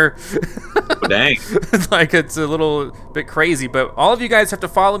for sure. Oh, dang. Like, it's a little bit crazy. But all of you guys have to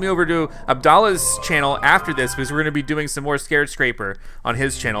follow me over to Abdallah's channel after this, because we're going to be doing some more ScareScraper on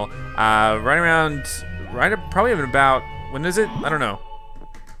his channel. Probably in about, when is it? I don't know.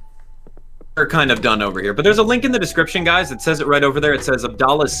 We're kind of done over here. But there's a link in the description, guys. It says it right over there. It says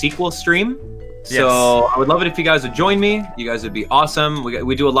Abdallah's sequel stream. So yes. I would love it if you guys would join me. You guys would be awesome.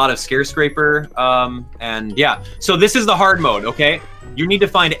 We do a lot of ScareScraper, and yeah. So this is the hard mode, okay? You need to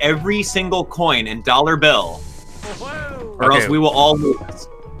find every single coin and dollar bill, or else we will all lose.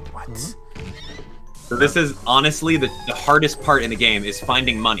 What? So this is honestly the hardest part in the game is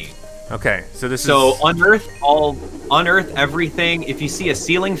finding money. Okay, so this is... So unearth everything. If you see a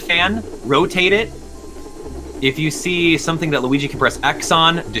ceiling fan, rotate it. If you see something that Luigi can press X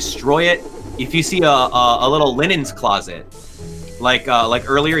on, destroy it. If you see a little linens closet, like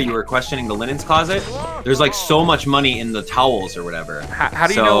earlier you were questioning the linens closet, there's like so much money in the towels or whatever. How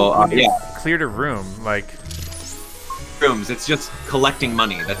do you know when you cleared a room? Like rooms, it's just collecting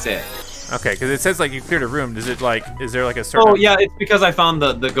money. That's it. Okay, because it says like you cleared a room. Is there like a certain? Oh yeah, it's because I found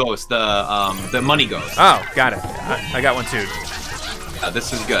the ghost, the money ghost. Oh, got it. I got one too. Yeah,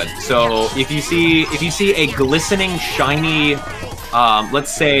 this is good. So if you see a glistening, shiny,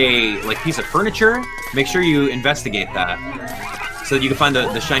 let's say like piece of furniture, make sure you investigate that so that you can find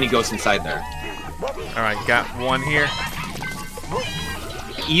the shiny ghost inside there. All right, got one here.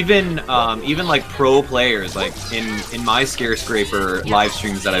 Even like pro players, like in my ScareScraper live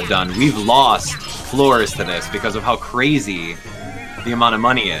streams that I've done, we've lost floors to this because of how crazy the amount of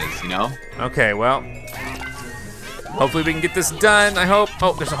money is, you know? Okay, well, hopefully we can get this done, I hope.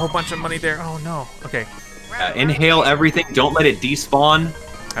 Oh, there's a whole bunch of money there. Oh no, okay. Inhale everything, don't let it despawn.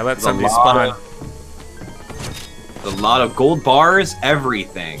 I let some despawn. A lot of gold bars,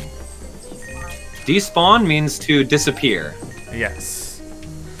 everything. Despawn means to disappear. Yes.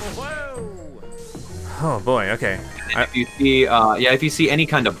 Oh boy, okay. If you see, if you see any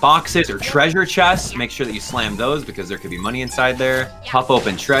kind of boxes or treasure chests, make sure that you slam those because there could be money inside there. Pop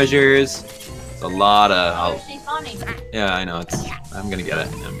open treasures. It's a lot of. Yeah, I know. I'm gonna get it.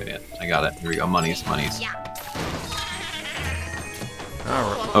 I got it. Here we go. Monies.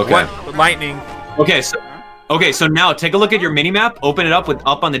 right. Okay. What? Lightning. Okay, so now take a look at your mini map. Open it up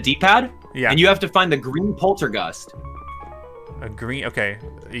on the D-pad. Yeah. And you have to find the green poltergust. A green. Okay.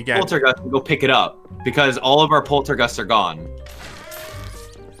 You got poltergust. And go pick it up because all of our poltergusts are gone.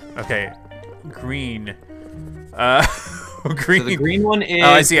 Okay. Green. Green. So the green one is. Oh,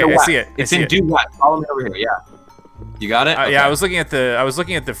 I see it. I see it. It's in due wet. Follow me over here. Yeah. You got it? Okay. Yeah, I was looking at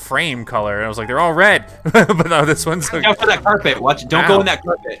the frame color, and I was like, they're all red, but no, this one's. Watch out for that carpet. Watch! Don't go in that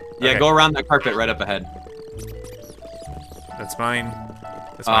carpet. Yeah, okay. Go around that carpet right up ahead. That's mine.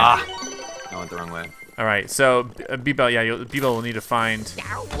 That's mine. I went the wrong way. All right, so B-Bell, yeah, B-Bell will need to find.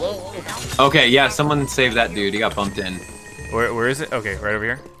 Okay, yeah, someone save that dude. He got bumped in. Where is it? Okay, right over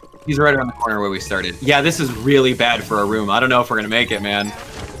here. He's right around the corner where we started. Yeah, this is really bad for our room. I don't know if we're gonna make it, man.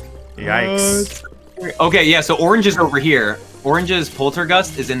 Yikes. Okay, yeah, so Orange is over here. Orange's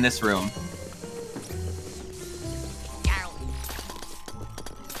poltergust is in this room.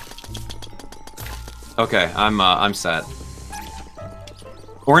 Okay, I'm set.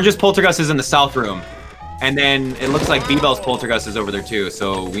 Orange's poltergust is in the south room. And then it looks like B-Bell's poltergust is over there too.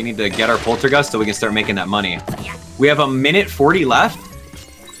 So we need to get our poltergust so we can start making that money. We have 1:40 left.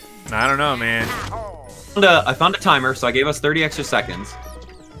 I don't know, man. I found a timer, so I gave us 30 extra seconds.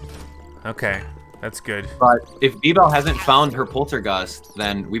 Okay, that's good. But if B-Bell hasn't found her poltergust,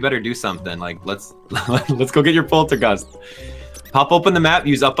 then we better do something. Like, let's go get your poltergust. Pop open the map,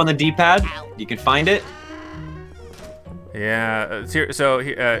 use up on the D-pad. You can find it. Yeah, it's here, so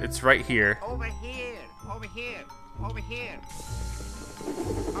it's right here. Over here, over here, over here.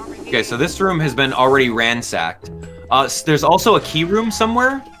 Okay, so this room has been already ransacked. There's also a key room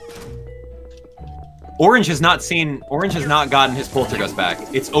somewhere. Orange has not gotten his poltergust back.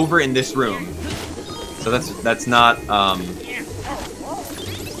 It's over in this room. So that's not I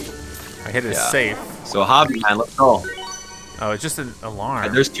hit it safe. So hobby man, let's go. Oh, it's just an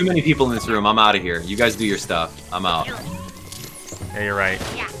alarm. There's too many people in this room. I'm out of here. You guys do your stuff. I'm out. Yeah, you're right.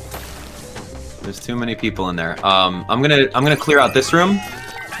 There's too many people in there. I'm gonna clear out this room.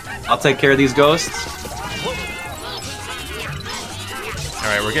 I'll take care of these ghosts. All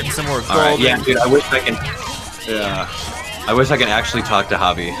right, we're getting some more gold. All right, yeah, dude. I wish I can. Yeah. I wish I could actually talk to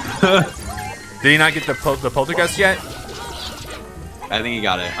Hobby. Did he not get the poltergust yet? I think he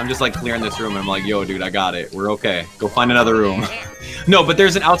got it. I'm just like clearing this room and I'm like, yo, dude, I got it. We're okay. Go find another room. No, but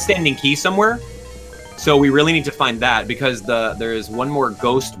there's an outstanding key somewhere. So we really need to find that because there's one more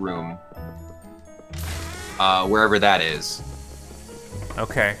ghost room. Wherever that is.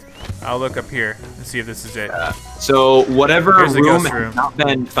 Okay. I'll look up here and see if this is it. So whatever room room has not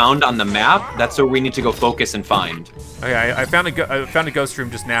been found on the map, that's where we need to go focus and find. Okay, I found a ghost room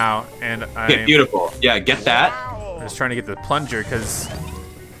just now, and Okay, beautiful. Yeah, get that. I'm just trying to get the plunger because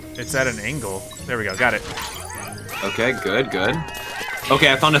it's at an angle. There we go, got it. Okay, good, good.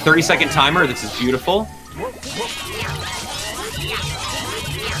 Okay, I found a 30-second timer. This is beautiful.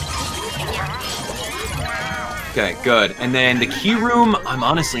 Okay, good. And then the key room, I'm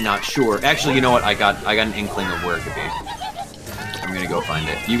honestly not sure. Actually, you know what? I got an inkling of where it could be. I'm gonna go find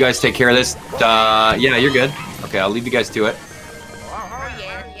it. You guys take care of this. Yeah, you're good. Okay, I'll leave you guys to it.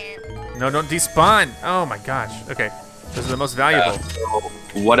 No, don't despawn. Oh my gosh. Okay, this is the most valuable. So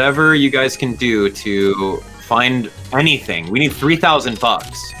whatever you guys can do to find anything. We need 3,000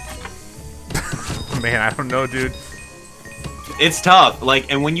 bucks. Man, I don't know, dude. It's tough.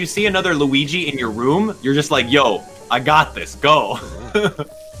 Like, and when you see another Luigi in your room, you're just like, yo, I got this. Go.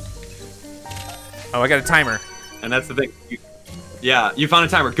 Oh, I got a timer. And that's the thing. Yeah, you found a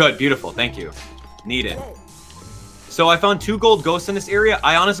timer. Good, beautiful. Thank you. Need it. So I found 2 gold ghosts in this area.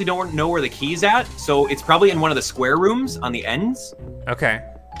 I honestly don't know where the key's at, so it's probably in one of the square rooms on the ends. Okay.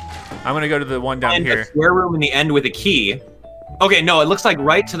 I'm gonna go to the one down here. The square room in the end with a key. Okay, no, it looks like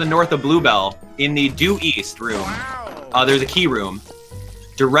right to the north of Bluebell, in the due east room, there's a key room.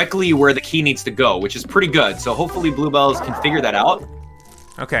 Directly where the key needs to go, which is pretty good. So hopefully Bluebells can figure that out.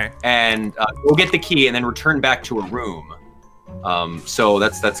 Okay. And go get the key and then return back to a room. So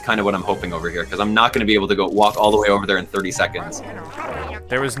that's kind of what I'm hoping over here, because I'm not going to be able to go walk all the way over there in 30 seconds.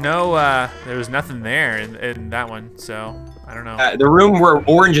 There was nothing there in that one, so I don't know. The room where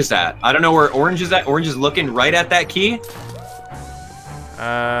Orange is at. I don't know where Orange is at. Orange is looking right at that key.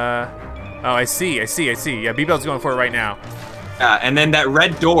 Oh, I see. Yeah, B-Bell's going for it right now. And then that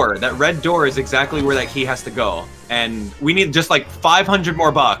red door is exactly where that key has to go. And we need just like 500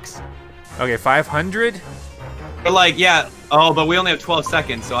 more bucks. Okay, 500? But like, yeah. Oh, but we only have 12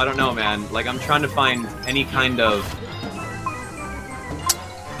 seconds, so I don't know, man. Like, I'm trying to find any kind of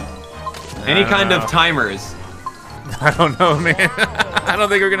timers. I don't know, man. I don't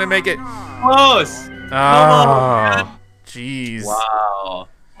think we're gonna make it. Close. Oh, Jeez. Wow.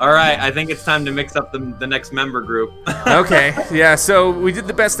 All right, I think it's time to mix up the next member group. Okay, yeah, so we did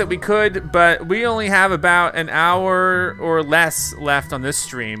the best that we could, but we only have about an hour or less left on this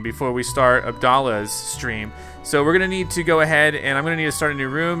stream before we start Abdallah's stream. So we're gonna need to go ahead, and I'm gonna need to start a new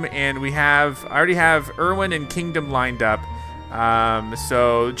room, and I already have Irwin and Kingdom lined up.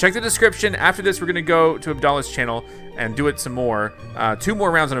 So check the description. After this, we're gonna go to Abdallah's channel and do it some more. 2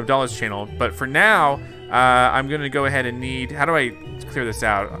 more rounds on Abdallah's channel, but for now, I'm gonna go ahead and need. How do I clear this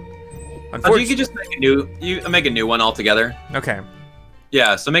out? You could just make a new one altogether. Okay.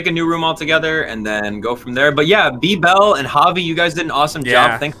 Yeah, so make a new room altogether and then go from there. But yeah, B-Bell and Javi, you guys did an awesome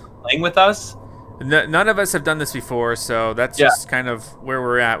job. Thanks for playing with us. None of us have done this before, so that's just kind of where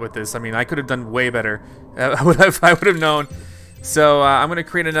we're at with this. I mean, I could have done way better. I would have known. So I'm gonna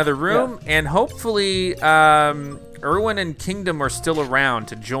create another room, and hopefully Irwin and Kingdom are still around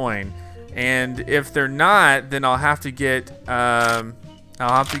to join. And if they're not, then I'll have to get other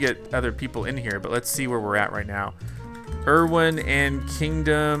people in here. But let's see where we're at right now. Irwin and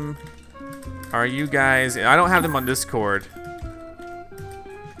Kingdom, are you guys? I don't have them on Discord.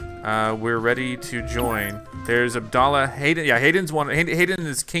 We're ready to join. There's Abdallah, Hayden. Yeah, Hayden's one. Hayden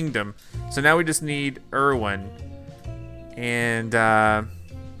is Kingdom. So now we just need Irwin. And I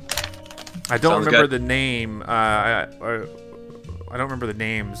don't remember the name. I don't remember the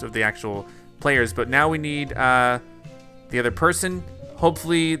names of the actual players, but now we need the other person.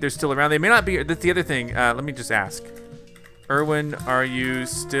 Hopefully they're still around. They may not be. That's the other thing. Let me just ask. Irwin, are you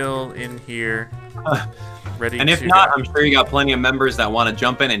still in here? Ready? And if not, I'm sure you got plenty of members that want to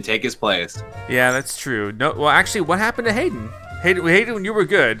jump in and take his place. Yeah, that's true. No, well, actually, what happened to Hayden? Hayden, you were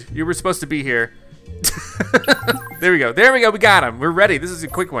good. You were supposed to be here. There we go. There we go. We got him. We're ready. This is a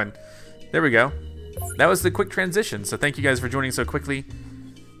quick one. There we go. That was the quick transition. So thank you guys for joining so quickly.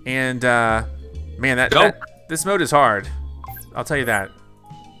 And man, this mode is hard. I'll tell you that.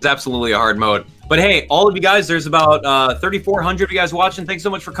 It's absolutely a hard mode. But hey, all of you guys, there's about 3,400 of you guys watching. Thanks so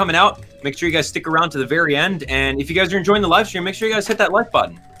much for coming out. Make sure you guys stick around to the very end. And if you guys are enjoying the live stream, make sure you guys hit that like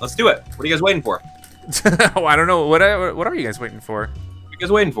button. Let's do it. What are you guys waiting for? Oh, I don't know. What are you guys waiting for? What are you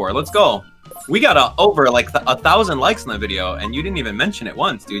guys waiting for? Let's go. We got over like 1,000 likes on the video, and you didn't even mention it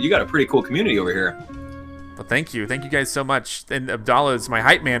once, dude. You got a pretty cool community over here. Well, thank you guys so much. And Abdallah is my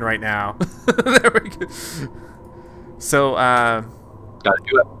hype man right now. There we go. So, gotta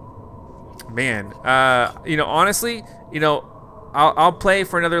do it, man. You know, honestly, you know, I'll play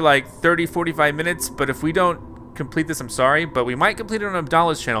for another like 30-45 minutes. But if we don't complete this, I'm sorry. But we might complete it on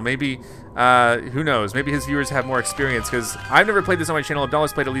Abdallah's channel. Maybe, who knows? Maybe his viewers have more experience, because I've never played this on my channel.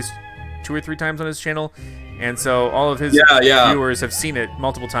 Abdallah's played at least 2 or 3 times on his channel, and so all of his viewers have seen it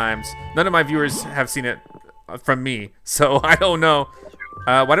multiple times. None of my viewers have seen it from me, so I don't know.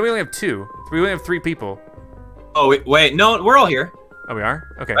 Why do we only have 2? We only have 3 people. Oh wait, no, we're all here. Oh, we are?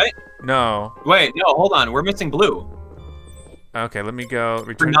 Okay. Right? No. Wait, no, hold on. We're missing Blue. Okay, let me go.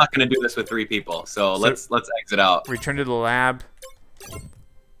 We're not gonna do this with 3 people, so let's exit out. Return to the lab.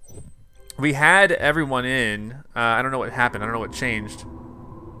 We had everyone in. I don't know what happened. I don't know what changed.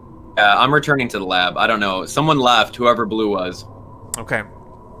 I'm returning to the lab. I don't know. Someone left, whoever Blue was. Okay.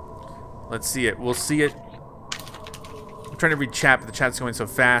 Let's see it. We'll see it. I'm trying to read chat, but the chat's going so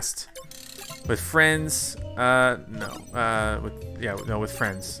fast. With friends. No. With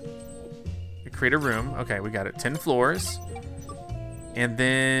friends. We create a room. Okay, we got it. 10 floors. And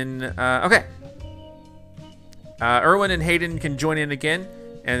then, okay. Irwin and Hayden can join in again.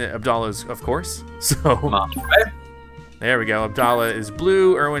 And Abdallah's, of course. So. Come on, right? There we go. Abdallah is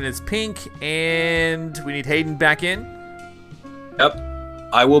blue, Irwin is pink, and we need Hayden back in. Yep.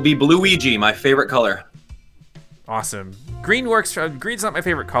 I will be Luigi, my favorite color. Awesome. Green works. Green's not my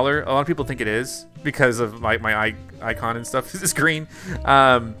favorite color. A lot of people think it is because of my icon and stuff. This is green,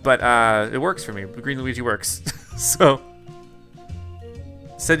 but it works for me. Green Luigi works. So.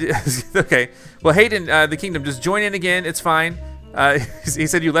 Okay. Well, Hayden, the Kingdom, just join in again. It's fine. He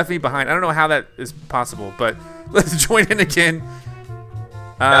said you left me behind. I don't know how that is possible, but let's join in again.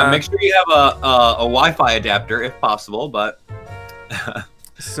 Make sure you have a Wi-Fi adapter if possible, but.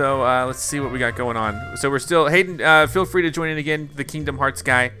 So let's see what we got going on. So we're still Hayden. Feel free to join in again, the Kingdom Hearts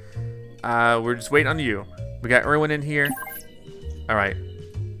guy. We're just waiting on you. We got Irwin in here. All right.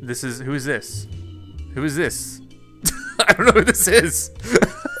 Who is this? Who is this? I don't know who this is.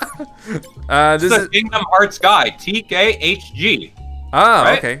 This is Kingdom Hearts guy, TKHG. Oh,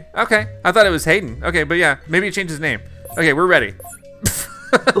 right? Okay. I thought it was Hayden. Okay, but yeah, maybe he changed his name. Okay, we're ready.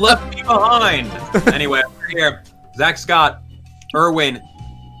 Left me behind. Anyway, we're here. Zack Scott, Irwin,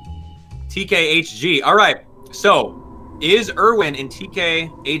 TKHG. All right, so is Irwin and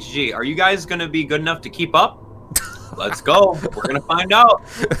TKHG, are you guys going to be good enough to keep up? Let's go. We're gonna find out.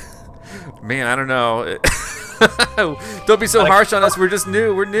 Man, I don't know. Don't be so harsh on us. We're just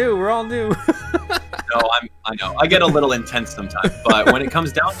new. We're new. We're all new. No, I know. I get a little intense sometimes, but when it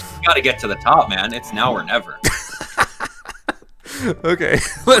comes down to it, you gotta get to the top, man. It's now or never. Okay,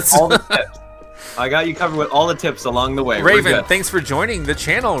 let's. All the tips. I got you covered with all the tips along the way. Raven, thanks for joining the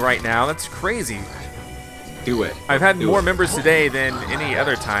channel right now. That's crazy. Do it. I've had more members today than any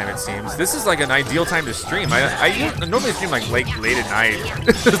other time, it seems. This is like an ideal time to stream. I normally stream like late at night.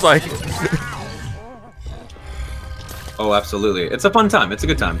 It's like. Oh, absolutely. It's a fun time. It's a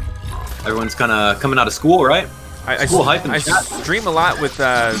good time. Everyone's kind of coming out of school, right? I stream a lot with,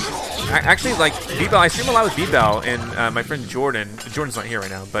 actually, like, B-Bell. I stream a lot with B-Bell and my friend Jordan. Jordan's not here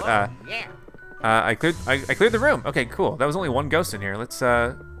right now, but I cleared the room. Okay, cool. That was only one ghost in here. Let's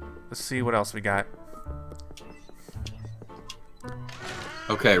see what else we got.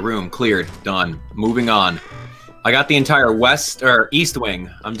 Okay, room cleared. Done. Moving on. I got the entire east wing.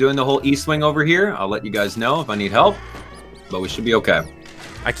 I'm doing the whole east wing over here. I'll let you guys know if I need help, but we should be okay.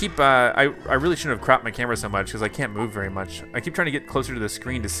 I keep, I really shouldn't have cropped my camera so much because I can't move very much. I keep trying to get closer to the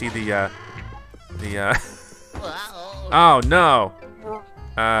screen to see oh no!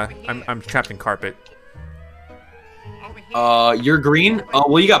 I'm trapped in carpet. You're green? Oh,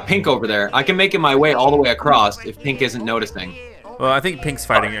 well, you got pink over there. I can make it my way all the way across if pink isn't noticing. Well, I think pink's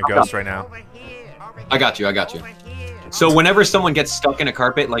fighting a ghost right now. I got you. So whenever someone gets stuck in a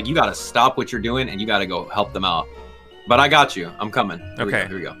carpet, like, you gotta stop what you're doing and you gotta go help them out. But I got you. I'm coming. Here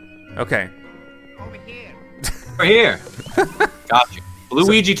we go. Okay. We're here. Got you.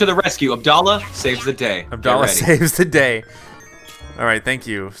 Luigi to the rescue. Abdallah saves the day. Abdallah saves the day. All right, thank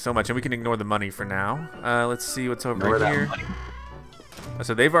you so much. And we can ignore the money for now. Let's see what's over here.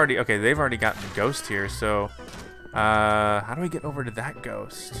 So they've already gotten the ghost here. So how do I get over to that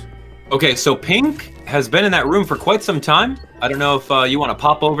ghost? Okay, so pink has been in that room for quite some time. I don't know if you want to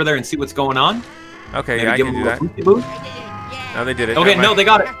pop over there and see what's going on. Okay, maybe yeah, I can do that. No, they did it. Okay, no, they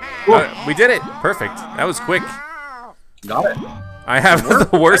got it. We did it. Perfect. That was quick. Got it. I have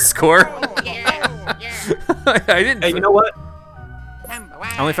the worst score. I didn't. Hey, you know what?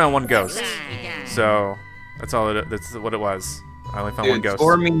 I only found one ghost. So that's all. That's what it was. I only found one ghost.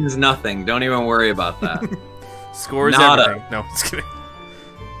 Score means nothing. Don't even worry about that. Score is everything. No, just kidding.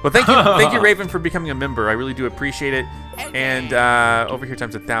 Well, thank you, Raven, for becoming a member. I really do appreciate it. And over here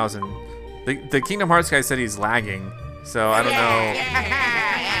times 1,000. The Kingdom Hearts guy said he's lagging, so I don't know.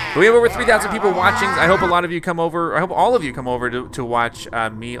 But we have over 3,000 people watching. I hope a lot of you come over. I hope all of you come over to watch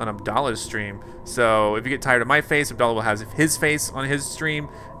me on Abdallah's stream. So if you get tired of my face, Abdallah will have his face on his stream,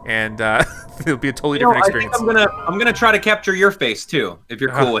 and it'll be a totally different experience. I think I'm gonna try to capture your face too, if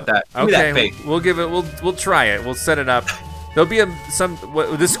you're cool with that. Give me that face. We'll give it. We'll try it. We'll set it up. There'll be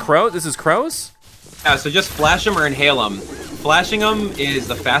this crow. This is crows. Yeah, so just flash them or inhale them. Flashing them is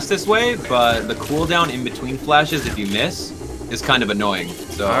the fastest way, but the cooldown in between flashes, if you miss, is kind of annoying.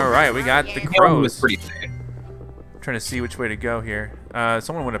 So all right, we got the crows. Pretty safe. I'm trying to see which way to go here.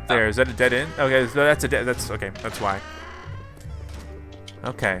 Someone went up there. Is that a dead end? Okay, so that's a dead. That's okay. That's why.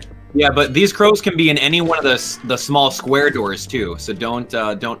 Okay. Yeah, but these crows can be in any one of the small square doors too. So don't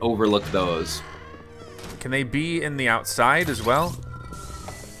overlook those. Can they be in the outside as well?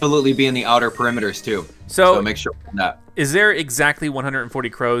 Absolutely, be in the outer perimeters too. So make sure of that. Is there exactly 140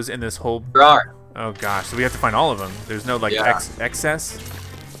 crows in this whole? There are. Oh gosh, so we have to find all of them. There's no like excess.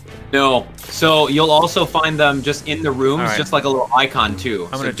 No. So you'll also find them just in the rooms, just like a little icon too.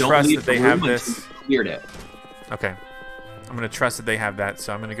 I'm gonna trust that they have this. Cleared it. Okay. I'm gonna trust that they have that.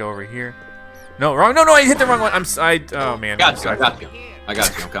 So I'm gonna go over here. No, wrong. No, I hit the wrong one. Oh man. I got you.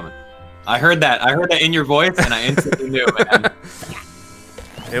 I'm coming. I heard that in your voice, and I instantly knew, man.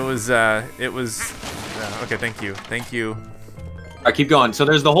 It was, okay, thank you. All right, keep going. So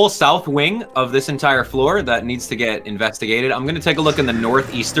there's the whole south wing of this entire floor that needs to get investigated. I'm going to take a look in the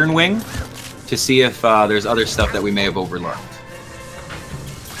northeastern wing to see if there's other stuff that we may have overlooked.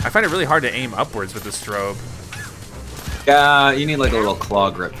 I find it really hard to aim upwards with the strobe. Yeah, you need like a little claw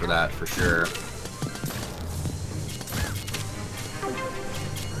grip for that, for sure.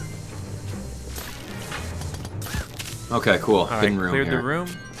 Okay, cool. Hidden room cleared the room.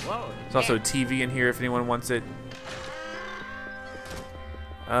 There's also a TV in here if anyone wants it.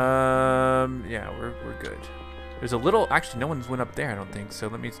 Yeah, we're good. There's a little. Actually, no one's went up there. I don't think so.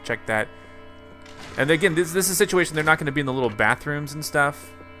 Let me check that. And again, this is a situation. They're not going to be in the little bathrooms and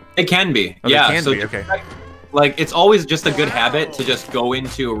stuff. It can be. Oh, yeah, it can be. Okay. Like, it's always just a good habit to just go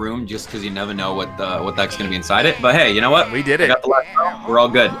into a room just because you never know what that's going to be inside it. But hey, you know what? We did it. We're all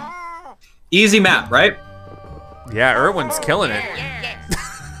good. Easy map, right? Yeah, Erwin's killing it.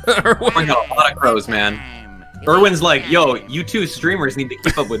 Erwin got a lot of crows, man. Erwin's like, yo, you two streamers need to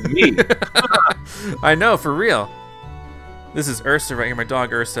keep up with me. I know, for real. This is Ursa right here. My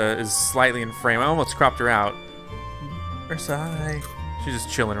dog Ursa is slightly in frame. I almost cropped her out. Ursa, hi. She's just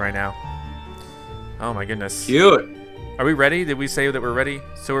chilling right now. Oh my goodness. Cute. Are we ready? Did we say that we're ready?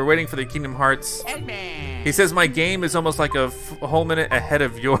 So we're waiting for the Kingdom Hearts. He says my game is almost like a whole minute ahead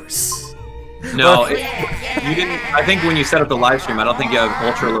of yours. No, you didn't. I think when you set up the live stream, I don't think you have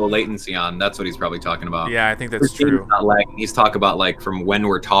ultra low latency on. That's what he's probably talking about. Yeah, I think that's true. Not lagging. He's talking about like from when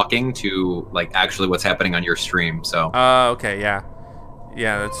we're talking to like actually what's happening on your stream. So. Okay, yeah,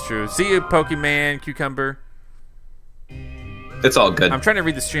 yeah, that's true. See you, Pokemon Cucumber. It's all good. I'm trying to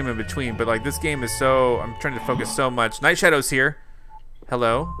read the stream in between, but like this game is so. I'm trying to focus so much. Night Shadow's here.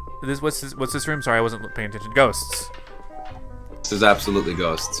 Hello. What's this room? Sorry, I wasn't paying attention. Ghosts. This is absolutely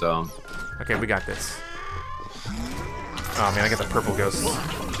Ghost. So. Okay, we got this. Oh man, I got the purple ghost.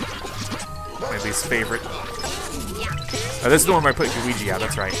 My least favorite. Oh, this is the one where I put Gooigi out.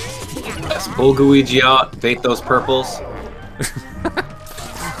 That's right. Yes, pull Gooigi out. Bait those purples.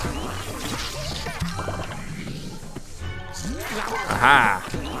 Aha.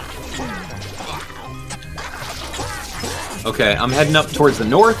 Okay, I'm heading up towards the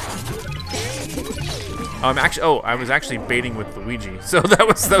north. I was actually baiting with Luigi, so that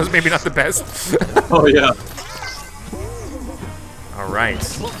was maybe not the best. Oh yeah. All right,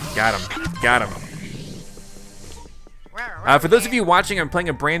 got him. For those of you watching, I'm playing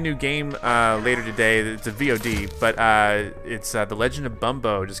a brand new game later today. It's a VOD, but it's The Legend of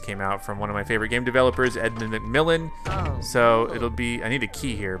Bumbo just came out from one of my favorite game developers, Edmund McMillan. So it'll be. I need a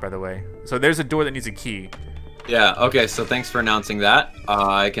key here, by the way. So there's a door that needs a key. Yeah, okay, so thanks for announcing that.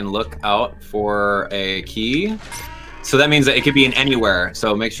 I can look out for a key. So that means that it could be in anywhere.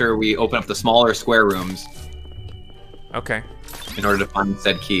 So make sure we open up the smaller square rooms. Okay. In order to find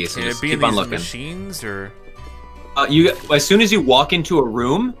said key. So Can just it be keep in on these looking. machines, or? As soon as you walk into a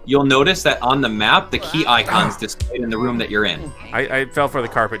room, you'll notice that on the map, the key icon's displayed in the room that you're in. I fell for the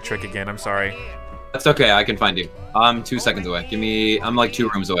carpet trick again, I'm sorry. That's okay, I can find you. I'm 2 seconds away. I'm like 2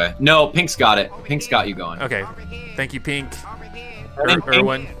 rooms away. No, Pink's got it. Pink's got you going. Okay, thank you, Pink.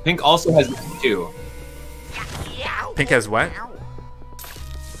 Erwin. Pink also has two. Pink has what?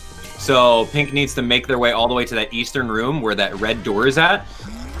 So Pink needs to make their way all the way to that eastern room where that red door is at.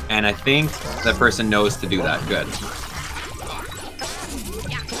 And I think that person knows to do that. Good.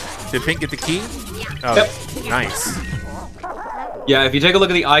 Did Pink get the key? Oh, yep. Nice. Yeah, if you take a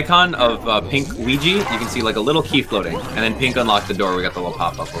look at the icon of Pink Ouija, you can see like a little key floating. And then Pink unlocked the door. We got the little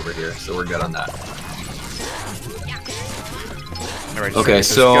pop-up over here. So we're good on that. All right, okay,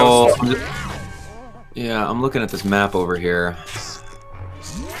 so... Yeah, I'm looking at this map over here.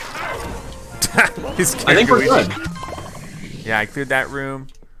 I think we're good. Yeah, I cleared that room.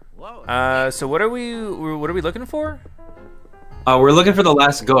 So what are we looking for? We're looking for the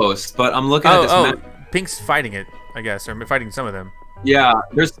last ghost, but I'm looking at this map. Pink's fighting it, I guess, or fighting some of them. Yeah,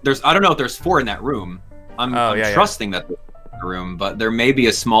 there's I don't know if there's 4 in that room. I'm trusting that there's a room, but there may be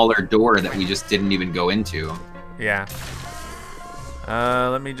a smaller door that we just didn't even go into. Yeah.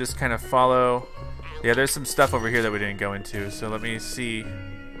 Let me just kind of follow. Yeah, there's some stuff over here that we didn't go into, so let me see.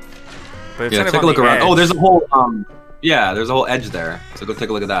 But it's kind of take a look around. Oh, there's a whole yeah, there's a whole edge there. So go take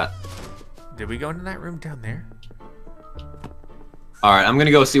a look at that. Did we go into that room down there? All right, I'm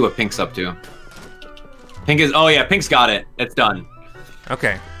gonna go see what Pink's up to. Pink is. Oh yeah, Pink's got it. It's done.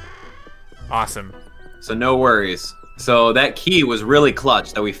 Okay. Awesome. So no worries. So that key was really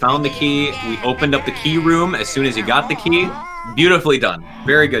clutch. That we found the key. We opened up the key room as soon as you got the key. Beautifully done.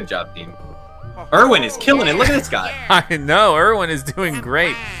 Very good job, team. Erwin is killing it. Look at this guy. I know. Erwin is doing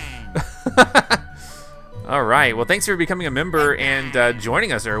great. All right. Well, thanks for becoming a member and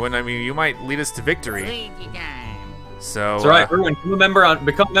joining us, Erwin. I mean, you might lead us to victory. So. That's right, Erwin. Become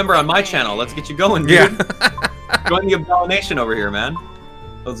a member on my channel. Let's get you going, dude. Yeah. Join the Abdallah Nation over here, man.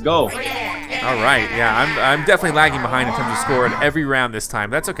 Let's go. All right. Yeah, I'm definitely lagging behind in terms of score at every round this time.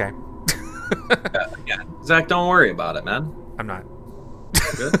 That's okay. Yeah. Zach, don't worry about it, man. I'm not.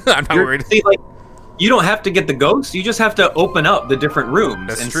 Good. I'm not worried. See, like, you don't have to get the ghosts. You just have to open up the different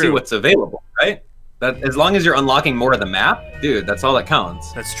rooms see what's available, right? That as long as you're unlocking more of the map, dude, that's all that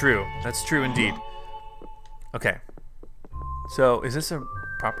counts. That's true. That's true indeed. Okay. So, is this a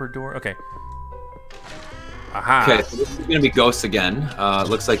proper door? Okay. Aha. Okay, so this is going to be ghosts again.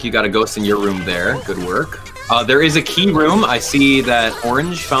 Looks like you got a ghost in your room there. Good work. There is a key room. I see that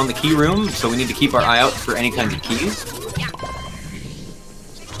Orange found the key room, so we need to keep our eye out for any kinds of keys.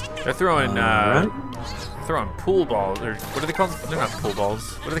 They're throwing pool balls, or what are they called? They're not pool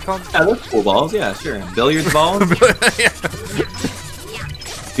balls. What are they called? Yeah, they're pool balls. Yeah, sure. Billiards balls. Yeah.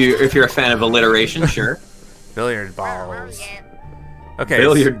 If you're a fan of alliteration, sure. Billiard balls. Okay.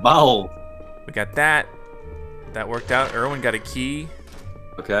 Billiard ball. We got that. That worked out. Erwin got a key.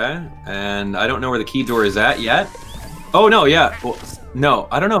 Okay, and I don't know where the key door is at yet. Oh, no, yeah. Well, no,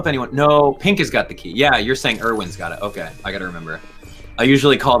 I don't know if anyone... No, Pink has got the key. Yeah, you're saying Erwin's got it. Okay, I gotta remember. I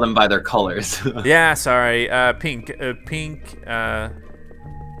usually call them by their colors. Yeah, sorry. Pink. Pink,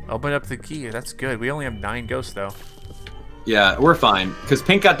 open up the key. That's good. We only have 9 ghosts, though. Yeah, we're fine. Because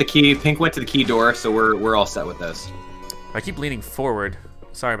Pink got the key. Pink went to the key door, so we're all set with this. I keep leaning forward.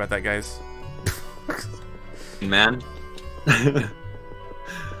 Sorry about that, guys. Man.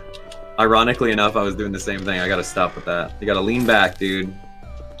 Ironically enough, I was doing the same thing. I gotta stop with that. You gotta lean back, dude.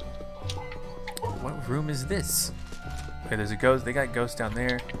 What room is this? Okay, there's a ghost. They got ghosts down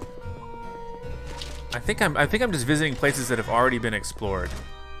there. I think I'm just visiting places that have already been explored.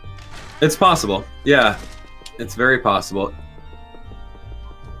 It's possible. Yeah. It's very possible.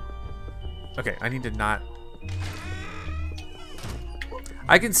 Okay, I need to not...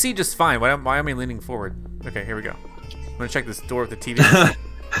 I can see just fine. Why am I leaning forward? Okay, here we go. I'm gonna check this door with the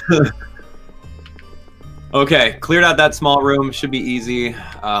TV. Okay, cleared out that small room. Should be easy.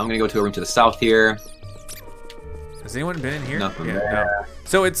 I'm gonna go to a room to the south here. Has anyone been in here? Nothing Yeah, there. no.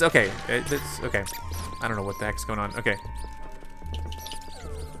 So it's okay. It's okay. I don't know what the heck's going on. Okay.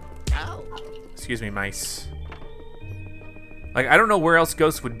 Excuse me, mice. Like, I don't know where else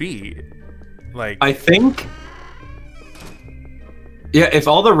ghosts would be. Like, I think... Yeah, if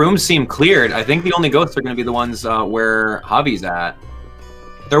all the rooms seem cleared, I think the only ghosts are going to be the ones where Javi's at.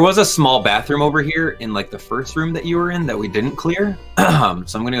 There was a small bathroom over here in, like, the first room that you were in that we didn't clear. So I'm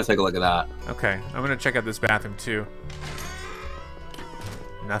going to go take a look at that. okay, I'm gonna check out this bathroom too.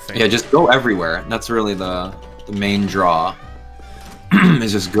 Nothing. Yeah, just go everywhere. That's really the main draw.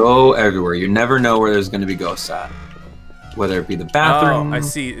 Is just go everywhere. You never know where there's going to be ghosts at. Whether it be the bathroom. Oh, I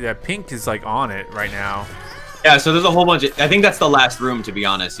see. Yeah, Pink is like on it right now. Yeah, so there's a whole bunch of... I think that's the last room, to be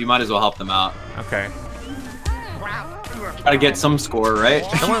honest. You might as well help them out. Okay. Gotta get some score, right?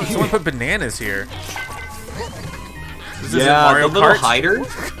 Someone put bananas here. This Yeah, Mario the little Kart? hider.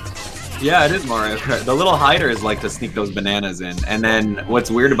 Yeah, it is Mario Kart. The little hiders like to sneak those bananas in. And then what's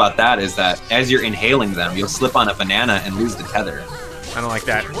weird about that is that as you're inhaling them, you'll slip on a banana and lose the tether. I don't like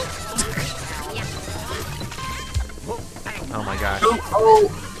that. Oh my gosh.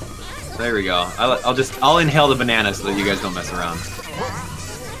 Oh. There we go. I'll inhale the banana so that you guys don't mess around.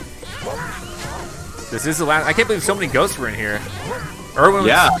 This is the last. I can't believe so many ghosts were in here. Erwin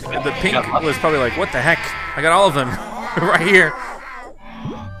was, the Pink was probably like, what the heck? I got all of them right here.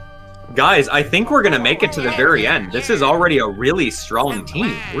 Guys, I think we're gonna make it to the very end. This is already a really strong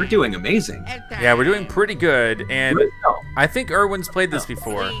team. We're doing amazing. Yeah, we're doing pretty good, and I think Erwin's played this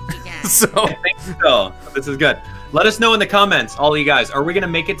before. So I think so. This is good. Let us know in the comments, all of you guys. Are we gonna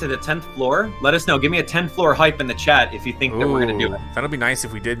make it to the 10th floor? Let us know. Give me a 10th floor hype in the chat if you think that we're gonna do it. That'll be nice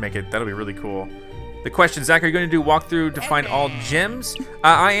if we did make it. That'll be really cool. The question, Zach, are you going to do walkthrough to find all gems?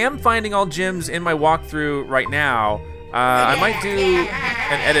 I am finding all gems in my walkthrough right now. I might do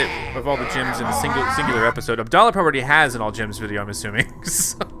an edit of all the gems in a singular episode. Abdallah already has an all gems video, I'm assuming.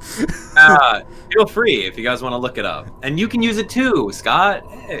 So. Feel free if you guys want to look it up, and you can use it too, Scott.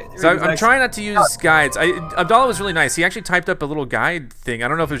 Hey, so I'm trying not to use guides. Abdallah was really nice. He actually typed up a little guide thing. I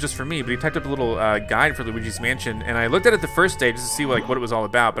don't know if it was just for me, but he typed up a little guide for Luigi's Mansion, and I looked at it the first day just to see what it was all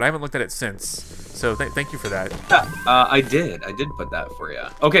about, but I haven't looked at it since. So thank you for that. Yeah, I did put that for you.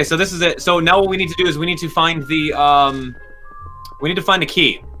 Okay, so this is it. So now what we need to do is we need to find the we need to find a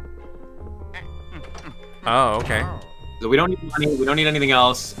key. Oh, okay. So we don't need money, we don't need anything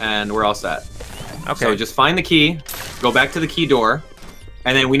else, and we're all set. Okay. So just find the key, go back to the key door,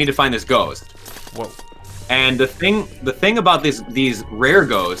 and then we need to find this ghost. Whoa. And the thing about these rare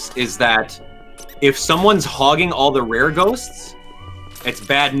ghosts is that if someone's hogging all the rare ghosts, it's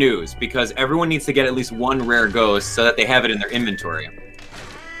bad news because everyone needs to get at least one rare ghost so that they have it in their inventory.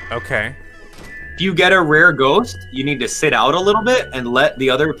 Okay. If you get a rare ghost, you need to sit out a little bit and let the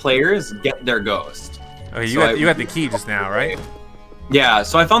other players get their ghost. Okay, you got the key just now, right? Yeah,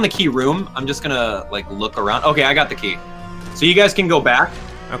 so I found the key room. I'm just gonna like look around. Okay, I got the key. So you guys can go back.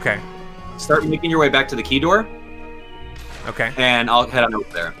 Okay. Start making your way back to the key door. Okay. And I'll head on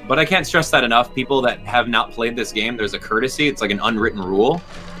over there. But I can't stress that enough. People that have not played this game, there's a courtesy. It's like an unwritten rule.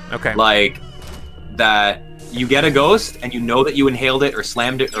 Okay. Like that you get a ghost and you know that you inhaled it or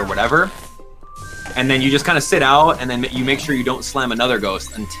slammed it or whatever. And then you just kind of sit out and then you make sure you don't slam another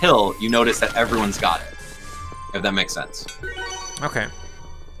ghost until you notice that everyone's got it. If that makes sense. Okay.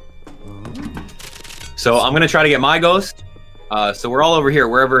 So I'm going to try to get my ghost. So we're all over here,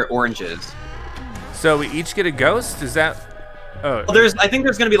 wherever orange is. So we each get a ghost? Is that... Oh. Well, I think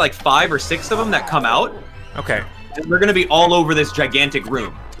there's going to be like 5 or 6 of them that come out. Okay. And they're gonna be all over this gigantic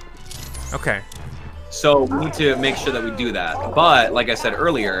room. Okay. So we need to make sure that we do that. But like I said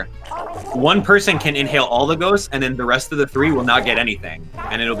earlier, one person can inhale all the ghosts, and then the rest of the 3 will not get anything,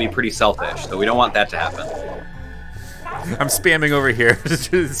 and it'll be pretty selfish. So we don't want that to happen. I'm spamming over here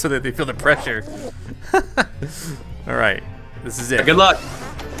so that they feel the pressure. All right, this is it. Good luck.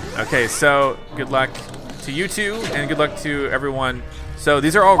 Okay, so good luck to you two, and good luck to everyone. So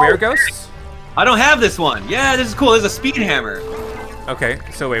these are all rare ghosts? I don't have this one. Yeah, this is cool. This is a speed hammer. Okay,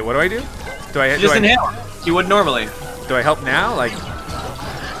 so wait, what do I do? Just inhale. You would normally. Do I help now? Like,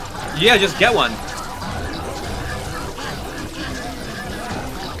 yeah, just get one.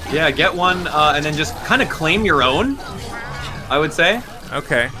 Yeah, get one, and then just kind of claim your own, I would say.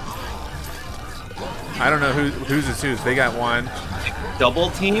 Okay. I don't know whose is whose. They got one. Double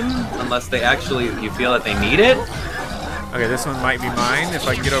team, unless they actually, you feel that they need it. Okay, this one might be mine if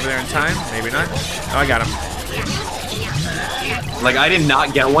I can get over there in time. Maybe not. Oh, I got him. Like, I did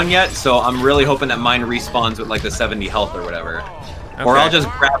not get one yet, so I'm really hoping that mine respawns with like the 70 health or whatever. Okay. Or I'll just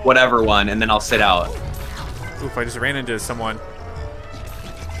grab whatever one and then I'll sit out. Oof, I just ran into someone.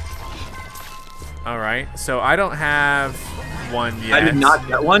 Alright, so I don't have one yet. I did not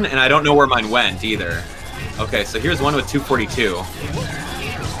get one, and I don't know where mine went either. Okay, so here's one with 242.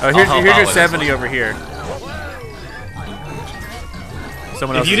 Oh, here's your 70 over here.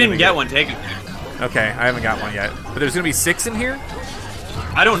 Someone else. If you didn't get one, take it. Okay, I haven't got one yet. But there's gonna be 6 in here?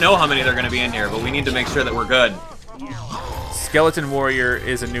 I don't know how many they're gonna be in here, but we need to make sure that we're good. Skeleton Warrior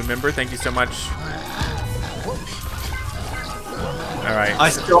is a new member. Thank you so much. All right. I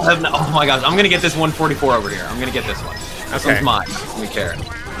still have no. Oh my gosh, I'm gonna get this 144 over here. I'm gonna get this one. This one's mine. We care.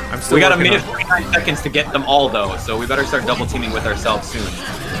 We got a minute 49 seconds to get them all though, so we better start double teaming with ourselves soon.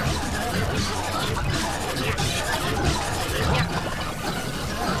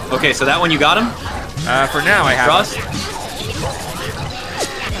 Okay, so that one you got him? For now I have. Trust.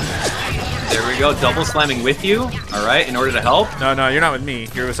 There we go, double slamming with you. All right, in order to help. No, you're not with me.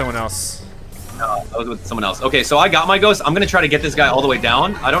 You're with someone else. No, I was with someone else. Okay, so I got my ghost. I'm gonna try to get this guy all the way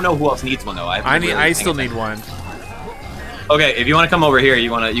down. I don't know who else needs one though. I still need one. Okay, if you want to come over here, you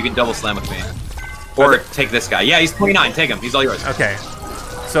can double slam with me, or take this guy. Yeah, he's 29. Take him. He's all yours. Okay.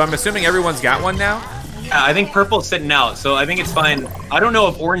 So I'm assuming everyone's got one now. Yeah, I think purple's sitting out, so I think it's fine. I don't know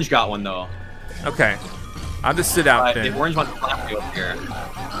if orange got one though. Okay. I'll just sit out then. If orange wants to slam me over here.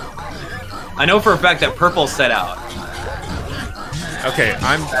 I know for a fact that purple's set out. Okay,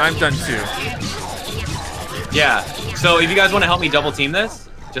 I'm done too. Yeah. So if you guys want to help me double team this,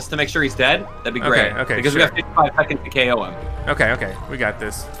 just to make sure he's dead, that'd be great. Okay. Because we have 55 seconds to KO him. Okay. We got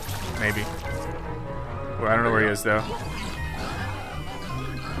this. Maybe. Well, I don't know where he is though.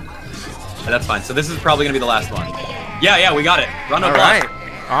 That's fine. So this is probably gonna be the last one. Yeah, we got it. Run All right.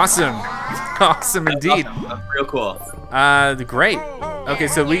 Awesome. Awesome indeed. Awesome. That's real cool. Great. Okay,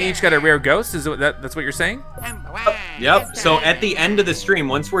 so we each got a rare ghost. Is that's what you're saying? Yep. So at the end of the stream,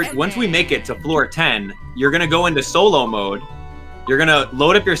 once we make it to floor 10, you're gonna go into solo mode. You're gonna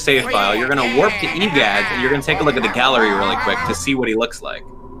load up your save file. You're gonna warp to EGAD, and you're gonna take a look at the gallery really quick to see what he looks like.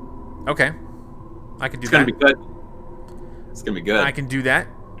 Okay. I can do that. It's gonna be good. It's gonna be good. I can do that.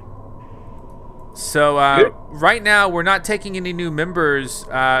 So right now we're not taking any new members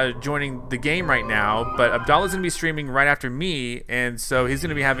joining the game right now, but Abdallah's gonna be streaming right after me, and so he's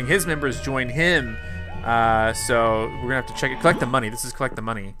gonna be having his members join him. So we're gonna have to check it. Collect the money. This is collect the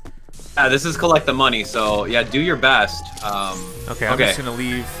money. Yeah, this is collect the money. So yeah, do your best. Okay, I'm just gonna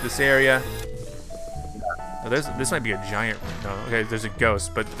leave this area. Oh, this might be a giant. No, okay, there's a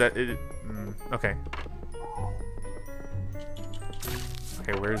ghost, but that. Okay.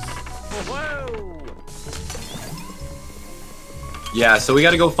 Okay, where's? Whoa! Yeah, so we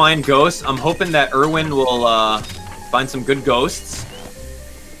got to go find ghosts. I'm hoping that Erwin will find some good ghosts.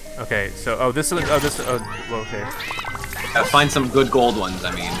 Okay, so this one. Well, okay. Find some good gold ones.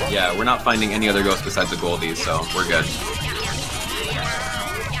 I mean, yeah, we're not finding any other ghosts besides the goldies, so we're good.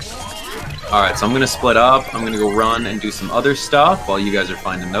 All right, so I'm gonna split up. I'm gonna go run and do some other stuff while you guys are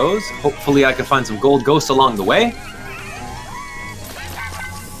finding those. Hopefully, I can find some gold ghosts along the way.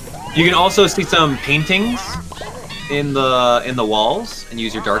 You can also see some paintings in the walls and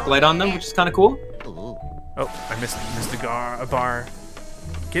use your dark light on them, which is kind of cool. Oh, I missed a bar.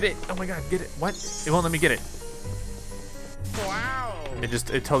 Get it! Oh my god, get it! What? It won't let me get it. Wow! It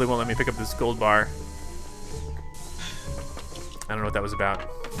totally won't let me pick up this gold bar. I don't know what that was about.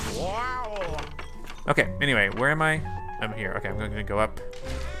 Wow! Okay, anyway, where am I? I'm here. Okay, I'm gonna go up.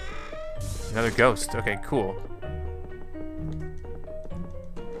 Another ghost. Okay, cool.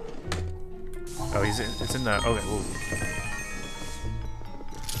 Oh, it's in the. Okay, ooh.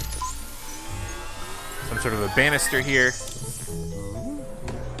 So I'm sort of a banister here.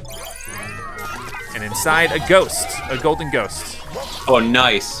 And inside, a ghost, a golden ghost. Oh,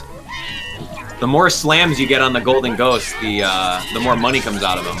 nice. The more slams you get on the golden ghost, the more money comes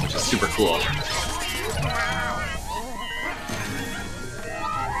out of them, which is super cool.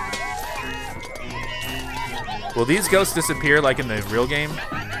 Will these ghosts disappear like in the real game?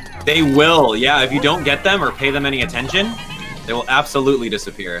 They will, yeah. If you don't get them or pay them any attention, they will absolutely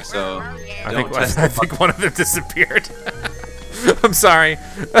disappear. So I think one of them disappeared. I'm sorry.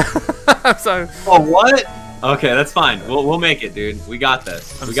 I'm sorry. Oh, what? Okay, that's fine. We'll make it, dude. We got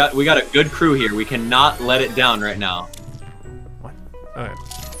this. We got a good crew here. We cannot let it down right now. What? Okay.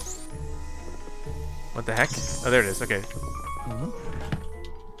 What the heck? Oh, there it is. Okay.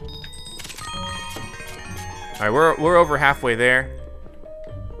 All right, we're over halfway there.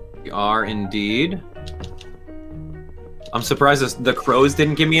 We are indeed. I'm surprised the crows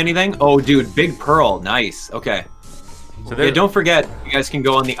didn't give me anything. Oh, dude, big pearl. Nice. Okay. So yeah, don't forget, you guys can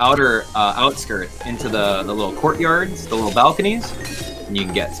go on the outer outskirts into the little courtyards, the little balconies, and you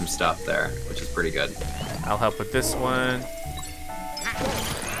can get some stuff there, which is pretty good. I'll help with this one.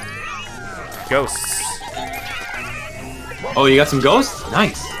 Ghosts. Oh, you got some ghosts?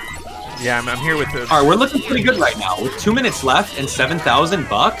 Nice. Yeah, I'm here with the... All right, we're looking pretty good right now. With 2 minutes left and 7,000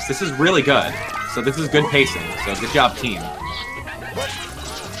 bucks, this is really good. So this is good pacing. So good job, team.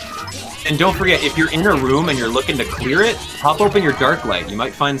 And don't forget, if you're in a room and you're looking to clear it, pop open your dark light. You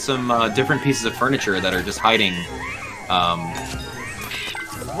might find some different pieces of furniture that are just hiding.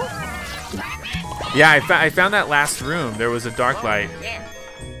 Yeah, I found that last room. There was a dark light.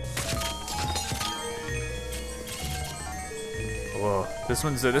 Whoa, this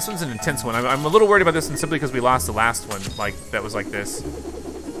one's an intense one. I'm a little worried about this one simply because we lost the last one. Like that was like this.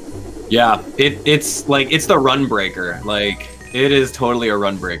 Yeah, it's the run breaker. Like it is totally a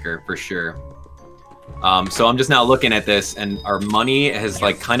run breaker for sure. So I'm just now looking at this, and our money has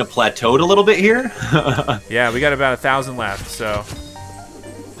like kind of plateaued a little bit here. Yeah, we got about 1,000 left. So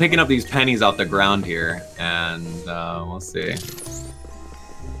picking up these pennies off the ground here, and we'll see.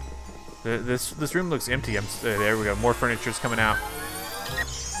 This room looks empty. There we go. More furniture's coming out.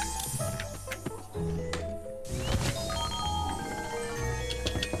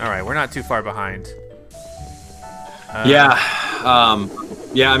 All right, we're not too far behind. Yeah,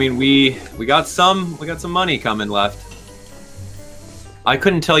 yeah. I mean, we got some money coming left. I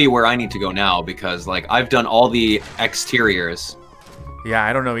couldn't tell you where I need to go now because like I've done all the exteriors. Yeah,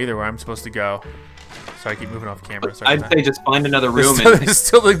 I don't know either where I'm supposed to go. So I keep moving off camera. Sorry I'd say just find another room. There's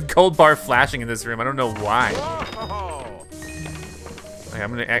still the gold bar flashing in this room. I don't know why. Okay,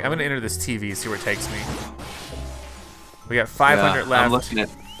 I'm gonna enter this TV, see where it takes me. We got 500 left. I'm looking at.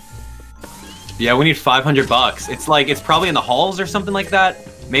 Yeah, we need 500 bucks. It's like it's probably in the halls or something like that.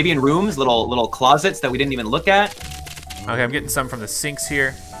 Maybe in rooms, little closets that we didn't even look at. Okay, I'm getting some from the sinks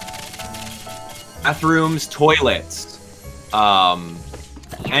here. Bathrooms, toilets,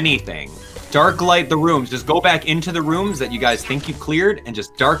 anything. Dark light the rooms. Just go back into the rooms that you guys think you cleared and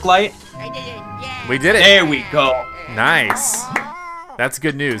just dark light. We did it. There we go. Nice. That's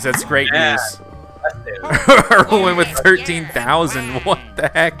good news. That's great news. That's Erwin with 13,000. What the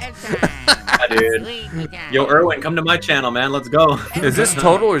heck? Yeah, dude. Yo, Erwin, come to my channel, man. Let's go. Is this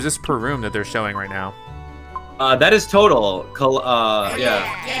total or is this per room that they're showing right now? That is total. Yeah.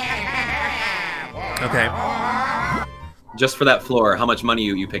 Okay. Just for that floor, how much money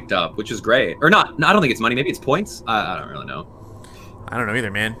you picked up, which is great. Or not. No, I don't think it's money. Maybe it's points. I don't really know. I don't know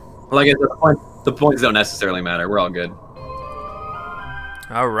either, man. Like I said, the points don't necessarily matter. We're all good.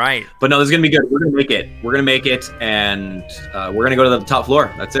 All right. But no, this is going to be good. We're going to make it. We're going to make it, and we're going to go to the top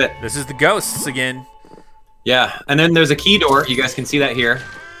floor. That's it. This is the ghosts again. Yeah, and then there's a key door. You guys can see that here.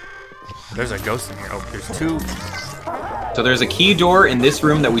 There's a ghost in here. Oh, there's two. So there's a key door in this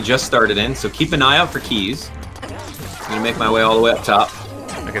room that we just started in, so keep an eye out for keys. I'm going to make my way all the way up top.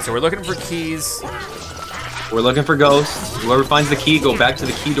 Okay, so we're looking for keys. We're looking for ghosts. Whoever finds the key, go back to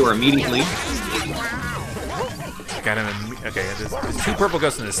the key door immediately. Got him. Okay, there's two purple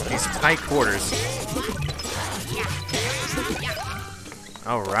ghosts in these tight quarters.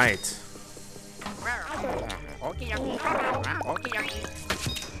 All right.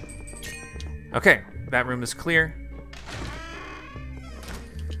 Okay, that room is clear.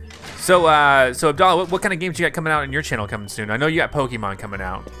 So Abdallah, what kind of games you got coming out on your channel coming soon? I know you got Pokemon coming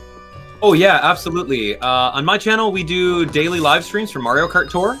out. Oh yeah, absolutely. On my channel, we do daily live streams for Mario Kart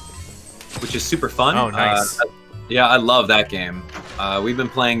Tour, which is super fun. Oh, nice. Yeah, I love that game. We've been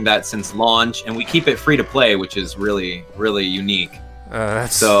playing that since launch, and we keep it free to play, which is really, really unique.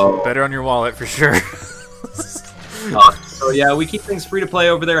 That's better on your wallet for sure. So yeah, we keep things free to play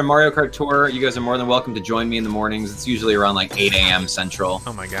over there in Mario Kart Tour. You guys are more than welcome to join me in the mornings. It's usually around like 8 a.m. Central.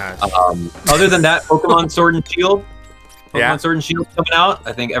 Oh my gosh. Other than that, Pokemon Sword and Shield. Yeah. Sword and Shield coming out.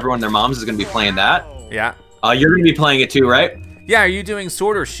 I think everyone and their moms is going to be playing that. Yeah. You're going to be playing it too, right? Yeah, are you doing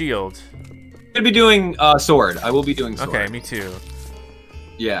Sword or Shield? I'm going to be doing Sword. I will be doing Sword. Okay, me too.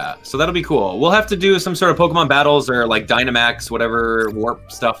 Yeah, so that'll be cool. We'll have to do some sort of Pokemon battles or like Dynamax, whatever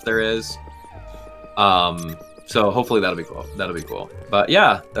warp stuff there is. So hopefully that'll be cool. That'll be cool. But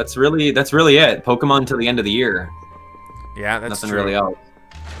yeah, that's really it. Pokemon till the end of the year. Yeah, that's nothing true. really else.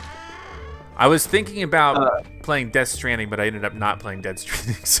 I was thinking about playing Death Stranding, but I ended up not playing Death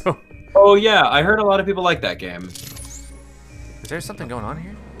Stranding. So. Oh yeah, I heard a lot of people like that game. Is there something going on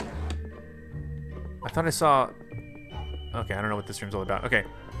here? I thought I saw. Okay, I don't know what this room's all about. Okay,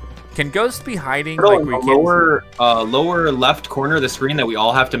 can ghosts be hiding like we can? Lower left corner of the screen that we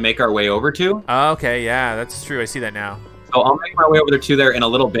all have to make our way over to. Okay, yeah, that's true. I see that now. So I'll make my way over there to there in a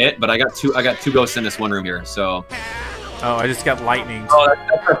little bit, but I got two ghosts in this one room here. So. Oh, I just got lightning. Oh,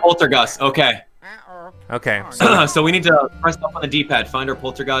 that's our Poltergust. Okay. Okay. So we need to press up on the D-pad, find our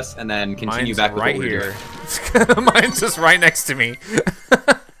Poltergust, and then continue back with right what we're here. doing. Mine's just right next to me.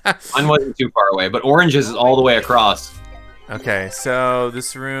 Mine wasn't too far away, but Orange's is all the way across. Okay, so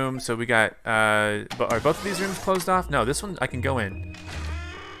this room, so we got, are both of these rooms closed off? No, this one I can go in.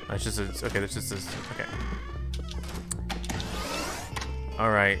 That's just, okay, there's just this, okay. All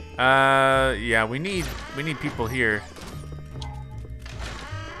right, yeah, we need people here.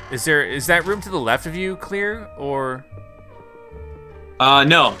 Is that room to the left of you clear, or?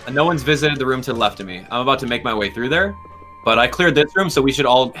 No one's visited the room to the left of me. I'm about to make my way through there, but I cleared this room, so we should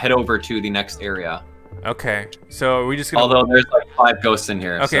all head over to the next area. Okay, so are we just gonna... Although there's like 5 ghosts in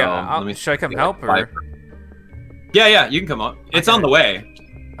here. Okay, so should I come help, or? Yeah, you can come up. It's on the way.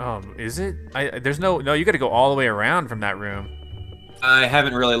 Is it? There's no, you gotta go all the way around from that room. I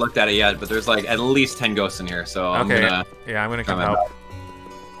haven't really looked at it yet, but there's like at least 10 ghosts in here, so I'm gonna come help.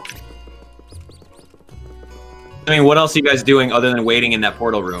 I mean, what else are you guys doing other than waiting in that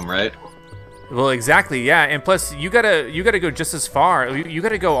portal room, right? Well, exactly, yeah, and plus you gotta go just as far. You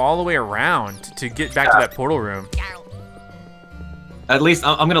gotta go all the way around to get back to that portal room. At least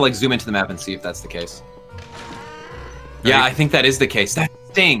I'm gonna like zoom into the map and see if that's the case. Yeah, I think that is the case. That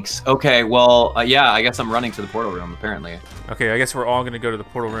stinks. Okay, well, yeah, I guess I'm running to the portal room apparently. Okay, I guess we're all gonna go to the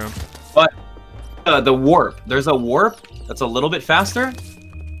portal room. But the warp. There's a warp that's a little bit faster.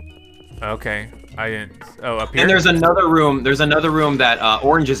 Okay. I didn't. Oh, up here. And there's another room. There's another room that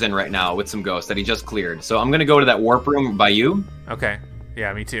Orange is in right now with some ghosts that he just cleared. So I'm gonna go to that warp room by you. Okay.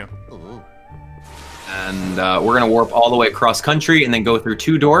 Yeah, me too. And we're gonna warp all the way across country and then go through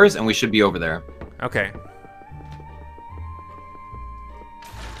 2 doors, and we should be over there. Okay.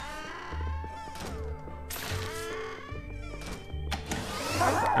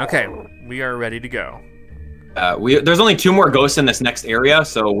 Okay, we are ready to go. There's only 2 more ghosts in this next area,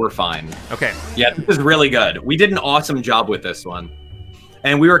 so we're fine. Okay. Yeah, this is really good. We did an awesome job with this one.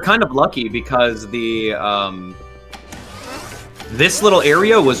 And we were kind of lucky because the this little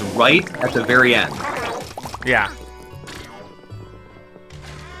area was right at the very end. Yeah.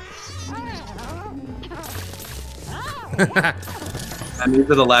 And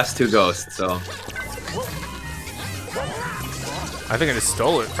these are the last 2 ghosts, so. I think I just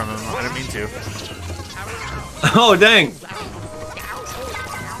stole it from him. I didn't mean to. Oh, dang.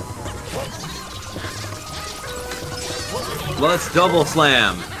 Let's double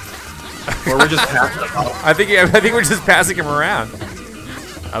slam. Or we're just passing him out. I think we're just passing him around.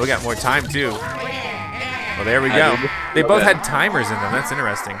 Oh, we got more time too. Well, there we go. They both had timers in them. That's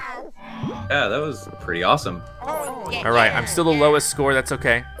interesting. Yeah, that was pretty awesome. All right, I'm still the lowest score. That's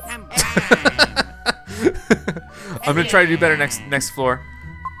okay. I'm gonna try to do better next floor.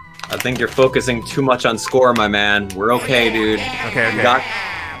 I think you're focusing too much on score, my man. We're okay, dude. Okay.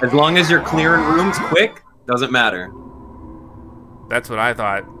 As long as you're clearing rooms quick, doesn't matter. That's what I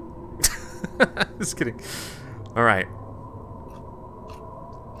thought. Just kidding. All right.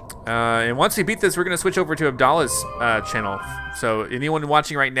 And once we beat this, we're going to switch over to Abdallah's channel. So anyone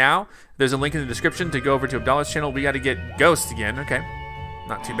watching right now, there's a link in the description to go over to Abdallah's channel. We got to get Ghost again. Okay.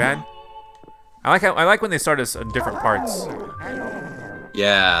 Not too bad. I like when they start us on different parts.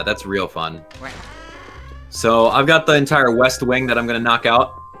 Yeah, that's real fun. So I've got the entire west wing that I'm going to knock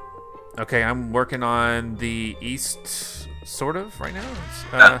out. Okay, I'm working on the east, sort of, right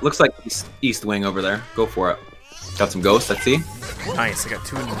now. Looks like east wing over there. Go for it. Got some ghosts, let's see. Nice, I got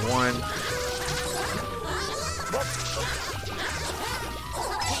 2 in 1.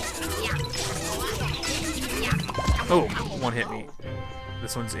 Oh, one hit me.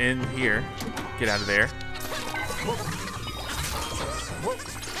 This one's in here. Get out of there.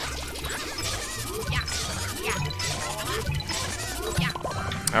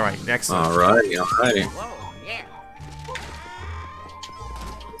 All right, excellent. Alrighty, alrighty. Whoa, yeah.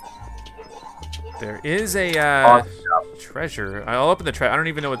 There is a treasure. I'll open the treasure. I don't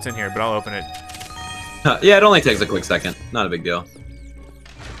even know what's in here, but I'll open it. Yeah, it only takes a quick second. Not a big deal.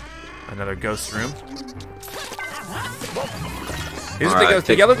 Another ghost room. Isn't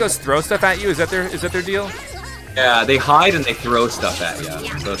the yellow ghosts throw stuff at you? Is that their deal? Yeah, they hide and they throw stuff at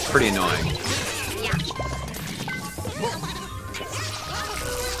you, so it's pretty annoying.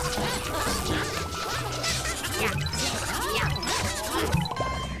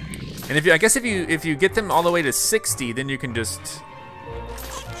 And I guess if you get them all the way to 60, then you can just.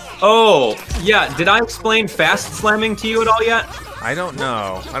 Oh, yeah. Did I explain fast slamming to you at all yet? I don't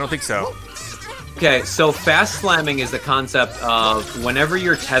know. I don't think so. Okay, so fast slamming is the concept of whenever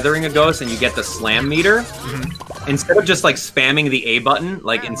you're tethering a ghost and you get the slam meter, instead of just like spamming the A button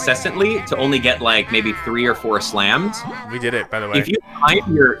like incessantly to only get like maybe 3 or 4 slams. We did it, by the way. If you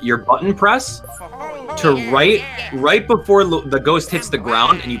time your button press to right before the ghost hits the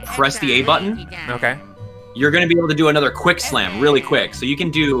ground and you press the A button, okay, you're gonna be able to do another quick slam really quick. So you can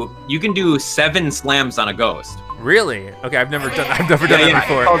do 7 slams on a ghost. Really? Okay, I've never done that before.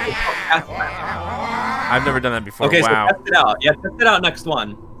 I've never done that before. Okay, wow. So test it out. Yeah, test it out next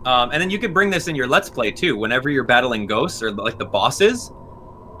one. And then you could bring this in your Let's Play too. Whenever you're battling ghosts or like the bosses,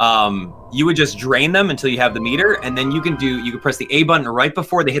 you would just drain them until you have the meter, and then you can press the A button right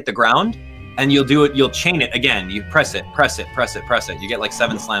before they hit the ground, and you'll chain it again. You press it, press it, press it, press it. You get like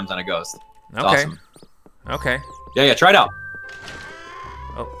 7 slams on a ghost. It's awesome. Okay. Yeah, try it out.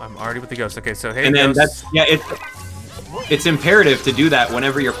 Oh, I'm already with the ghost. Okay, so hey, and then ghosts. it's imperative to do that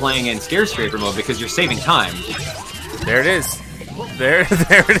whenever you're playing in ScareScraper mode because you're saving time. There it is. There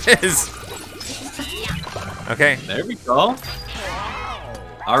it is. Okay. There we go.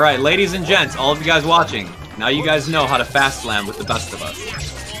 All right, ladies and gents, all of you guys watching, now you guys know how to fast slam with the best of us.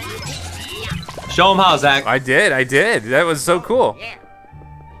 Show them how, Zach. I did. That was so cool.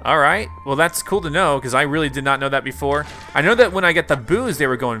 All right. Well, that's cool to know because I really did not know that before. I know that when I get the booze, they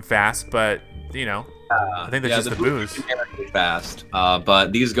were going fast, but you know, I think that's just the booze. Fast,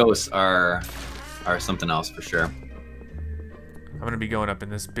 but these ghosts are something else for sure. I'm gonna be going up in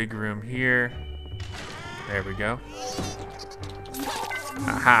this big room here. There we go.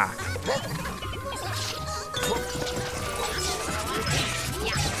 Aha.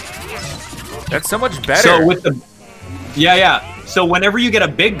 That's so much better. So with the yeah. So whenever you get a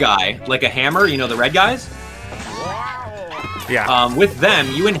big guy, like a hammer, you know the red guys? Yeah. With them,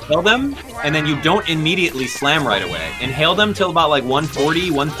 you inhale them, and then you don't immediately slam right away. Inhale them till about like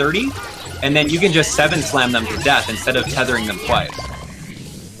 140, 130, and then you can just 7 slam them to death instead of tethering them twice.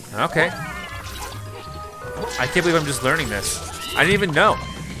 Okay. I can't believe I'm just learning this. I didn't even know.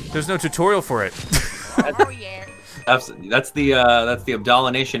 There's no tutorial for it. Oh, yeah. That's the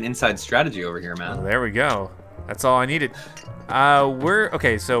Abdallah Nation inside strategy over here, man. Well, there we go. That's all I needed.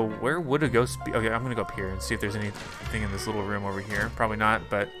 Okay, so where would a ghost be? Okay, I'm gonna go up here and see if there's anything in this little room over here. Probably not,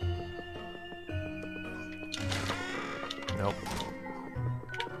 but nope.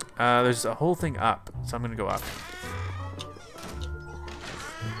 There's a whole thing up, so I'm gonna go up.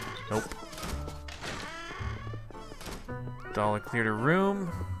 Nope. Abdallah cleared a room.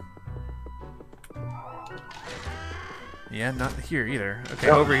 Yeah, not here either. Okay,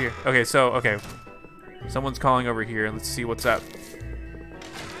 over here. Okay, so okay. Someone's calling over here. Let's see what's up.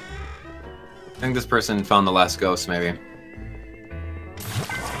 I think this person found the last ghost, maybe.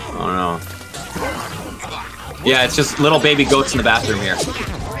 Oh no. Yeah, it's just little baby goats in the bathroom here.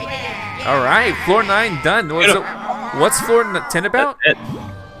 All right, floor 9 done. What's floor 10 about? That's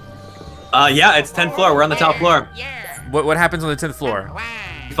it. Yeah, it's 10th floor. We're on the top floor. What happens on the 10th floor?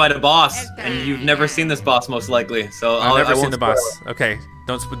 You fight a boss, and you've never seen this boss, most likely. So I've never seen the boss. Okay,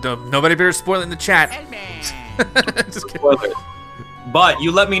 don't nobody better spoil it in the chat. Just kidding. But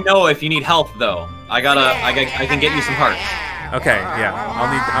you let me know if you need help, though. I can get you some hearts. Okay, yeah,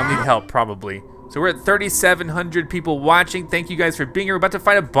 I'll need help probably. So we're at 3,700 people watching. Thank you guys for being here. We're about to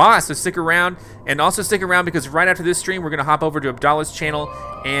fight a boss, so stick around. And also stick around because right after this stream, we're going to hop over to Abdallah's channel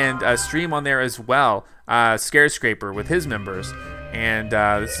and stream on there as well. ScareScraper with his members. And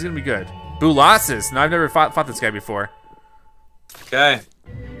this is going to be good. Boolossus. No, I've never fought this guy before. Okay.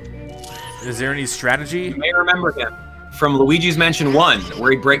 Is there any strategy? You may remember him from Luigi's Mansion 1,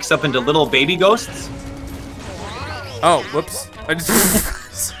 where he breaks up into little baby ghosts. Oh, whoops. I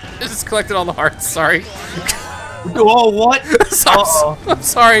just collected all the hearts. Sorry. Oh, what? I'm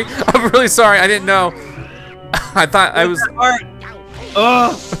sorry. I'm really sorry. I didn't know. I thought I was.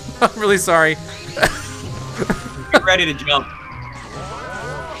 Oh. I'm really sorry. Get ready to jump.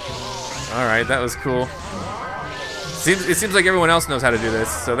 All right, that was cool. It seems like everyone else knows how to do this,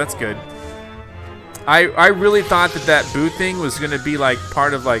 so that's good. I really thought that boo thing was gonna be like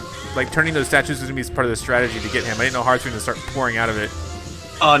part of like turning those statues was gonna be part of the strategy to get him. I didn't know hearts were gonna start pouring out of it.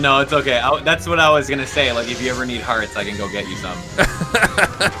 Oh no, it's okay. That's what I was gonna say. Like, if you ever need hearts, I can go get you some.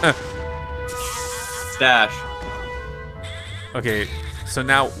 Stash. Okay, so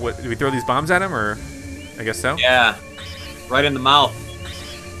now what? Do we throw these bombs at him, or? I guess so. Yeah, right in the mouth.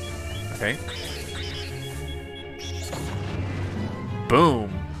 Okay.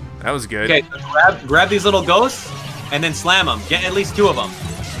 Boom. That was good. Okay, so grab these little ghosts and then slam them. Get at least 2 of them.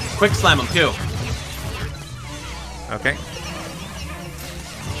 Quick slam them too. Okay.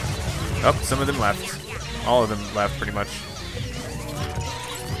 Oh, some of them left. All of them left, pretty much.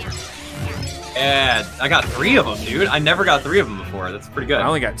 Yeah, I got 3 of them, dude. I never got 3 of them before. That's pretty good. I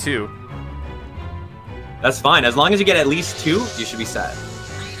only got 2. That's fine. As long as you get at least 2, you should be set.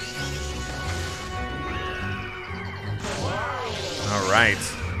 All right.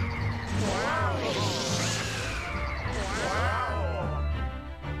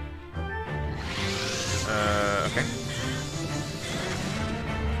 Okay.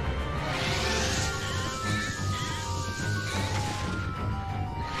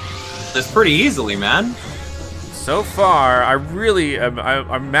 That's pretty easily, man. So far,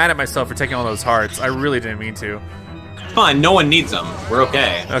 I'm mad at myself for taking all those hearts. I really didn't mean to. It's fine. No one needs them. We're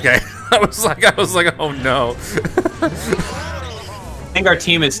okay. Okay. I was like, oh no. I think our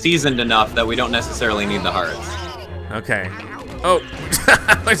team is seasoned enough that we don't necessarily need the hearts. Okay. Oh,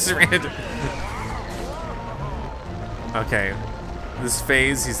 I just ran into. Okay. This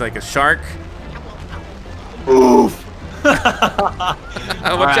phase, he's like a shark. Oof. Watch out.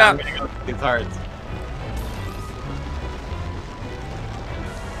 I'm gonna go with these hearts.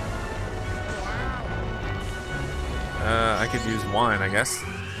 I could use 1, I guess.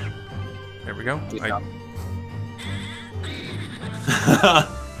 There we go.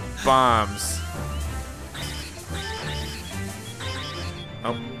 Bombs.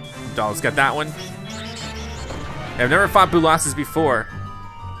 Oh, Abdallah's got that one. I've never fought Boulasses before.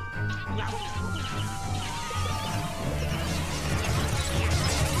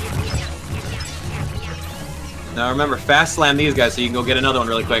 Now remember, fast slam these guys so you can go get another one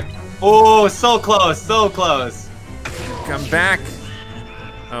really quick. Oh, so close, so close. Come back.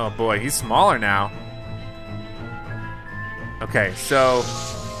 Oh boy, he's smaller now. Okay, so...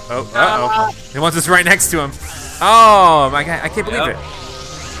 Oh, uh-oh. He wants us right next to him. Oh, my God, I can't believe it.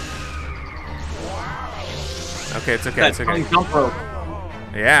 Okay, it's okay, it's okay. Jump rope.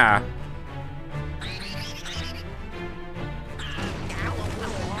 Yeah.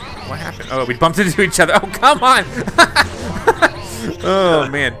 What happened? Oh, we bumped into each other. Oh, come on! Oh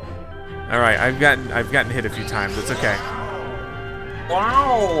man. All right, I've gotten hit a few times. It's okay.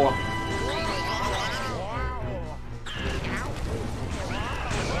 Wow.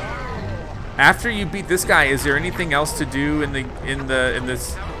 After you beat this guy, is there anything else to do in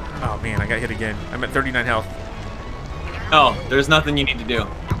this? Oh man, I got hit again. I'm at 39 health. No, there's nothing you need to do.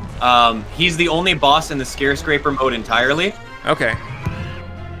 He's the only boss in the ScareScraper mode entirely. Okay.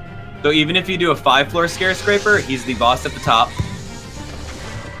 So even if you do a 5-floor ScareScraper, he's the boss at the top.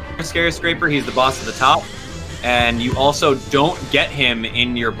 ScareScraper, he's the boss at the top. And you also don't get him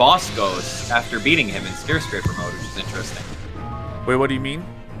in your boss ghost after beating him in ScareScraper mode, which is interesting. Wait, what do you mean?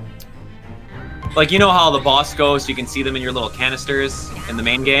 Like, you know how the boss ghosts, you can see them in your little canisters in the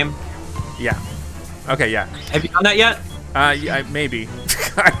main game? Yeah. Okay, yeah. Have you done that yet? Yeah, maybe.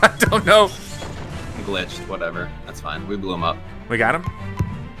 I don't know. Glitched, whatever. That's fine. We blew him up. We got him?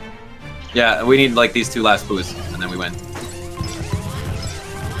 Yeah, we need like these 2 last boos, and then we win.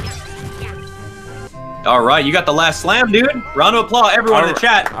 All right, you got the last slam, dude. Round of applause, everyone in the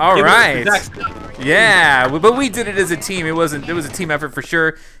chat. All right. Yeah, but we did it as a team. It was a team effort for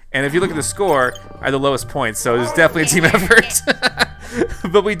sure. And if you look at the score, I had the lowest points, so it was definitely a team effort.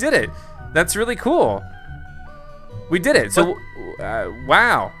 But we did it. That's really cool. We did it. So,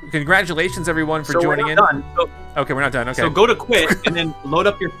 wow. Congratulations, everyone, for joining in. Okay, we're not done. Okay. So go to quit and then load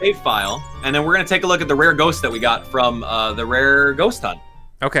up your save file, and then we're going to take a look at the rare ghost that we got from the rare ghost hunt.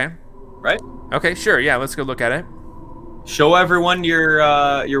 Okay. Right? Okay, sure. Yeah, let's go look at it. Show everyone your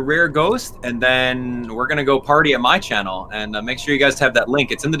rare ghost, and then we're going to go party at my channel. And make sure you guys have that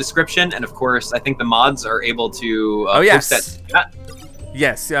link. It's in the description, and of course, I think the mods are able to post that.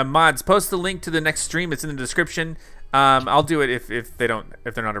 Yes, mods, post the link to the next stream. It's in the description. I'll do it if they're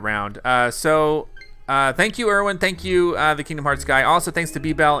not around. So thank you, Erwin. Thank you, the Kingdom Hearts guy. Also, thanks to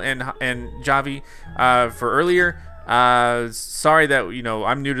B-Bell and Javi for earlier. Sorry that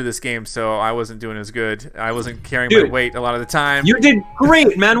I'm new to this game, so I wasn't doing as good. I wasn't carrying Dude, my weight a lot of the time. You did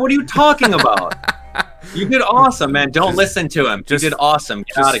great, man. What are you talking about? You did awesome, man. Don't listen to him. You did awesome.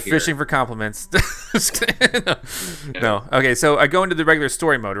 Get out of here. Fishing for compliments. No. Okay, so I go into the regular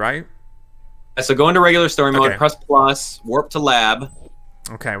story mode, right? So go into regular story mode, press plus, warp to lab.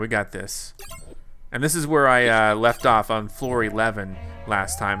 Okay, we got this. And this is where I left off on floor 11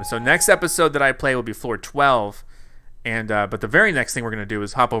 last time. So next episode that I play will be floor 12. And but the very next thing we're going to do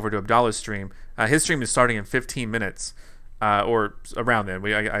is hop over to Abdallah's stream. His stream is starting in 15 minutes. Or around then.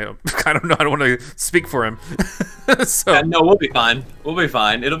 I don't know. I don't want to speak for him. So. Yeah, no, we'll be fine. We'll be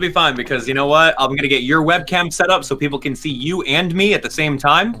fine. It'll be fine because you know what? I'm gonna get your webcam set up so people can see you and me at the same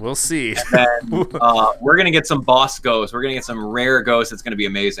time. We'll see. And we're gonna get some boss ghosts. We're gonna get some rare ghosts. It's gonna be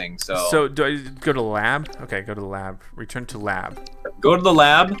amazing. So do I go to the lab? Okay, go to the lab. Return to lab. Go to the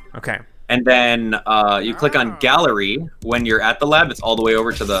lab. Okay. And then you click on gallery when you're at the lab. It's all the way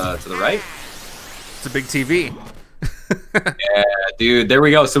over to the right. It's a big TV. Yeah, dude. There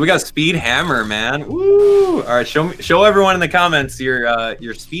we go. So we got speed hammer, man. Woo! All right, show everyone in the comments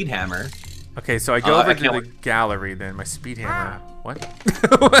your speed hammer. Okay, so I go over to the gallery then. My speed hammer. What?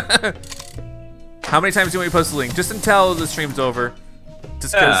 How many times do you want me to post the link? Just until the stream's over.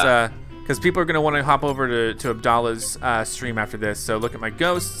 Just because people are gonna want to hop over to Abdallah's stream after this. So look at my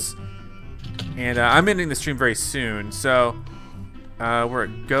ghosts, and I'm ending the stream very soon. So. We're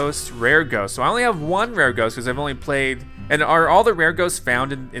at ghost, rare ghost. So I only have one rare ghost because I've only played. And are all the rare ghosts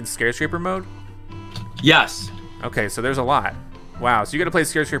found in ScareScraper mode? Yes. Okay, so there's a lot. Wow, so you got to play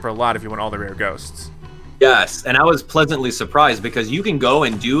ScareScraper a lot if you want all the rare ghosts. Yes, and I was pleasantly surprised because you can go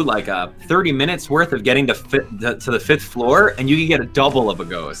and do like 30 minutes worth of getting to the 5th floor, and you can get a double of a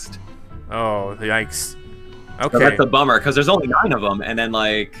ghost. Oh, yikes. Okay. So that's a bummer because there's only 9 of them, and then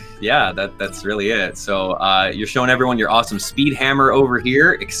yeah, that's really it. So you're showing everyone your awesome speed hammer over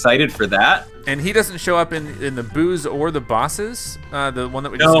here. Excited for that. And he doesn't show up in the boos or the bosses. The one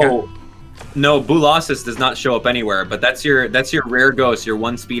that we just got. No, Boolossus does not show up anywhere. But that's your rare ghost, your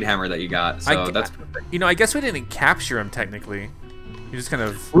one speed hammer that you got. So that's perfect. I guess we didn't capture him technically. You just kind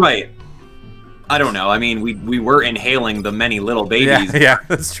of right. I don't know. I mean, we were inhaling the many little babies. Yeah,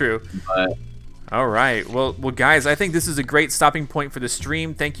 that's true. But all right. Well, guys, I think this is a great stopping point for the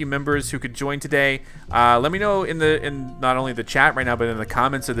stream. Thank you, members who could join today. Let me know in not only the chat right now, but in the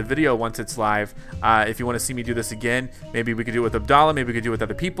comments of the video once it's live, if you want to see me do this again. Maybe we could do it with Abdallah. Maybe we could do it with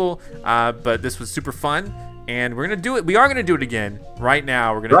other people. But this was super fun, and we're gonna do it. We are gonna do it again right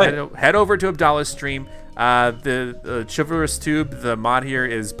now. We're gonna head over to Abdallah's stream. The Chivalrous Tube, the mod here,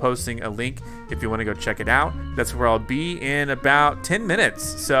 is posting a link if you want to go check it out. That's where I'll be in about 10 minutes.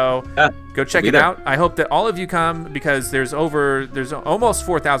 So go check it out. I hope that all of you come because there's almost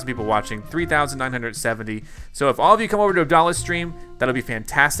 4,000 people watching, 3,970. So if all of you come over to Abdallah's stream, that'll be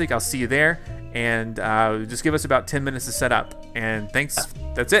fantastic. I'll see you there. And just give us about 10 minutes to set up. And thanks.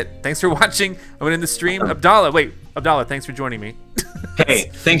 That's it. Thanks for watching. I'm going to end the stream. Abdallah, thanks for joining me. Hey,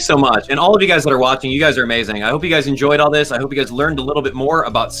 thanks so much. And all of you guys that are watching, you guys are amazing. I hope you guys enjoyed all this. I hope you guys learned a little bit more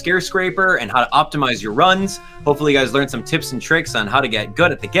about ScareScraper and how to optimize your runs. Hopefully you guys learned some tips and tricks on how to get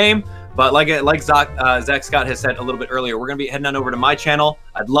good at the game. But like Zack Scott has said a little bit earlier, we're going to be heading on over to my channel.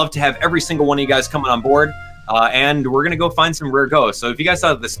 I'd love to have every single one of you guys coming on board. And we're going to go find some rare ghosts. So if you guys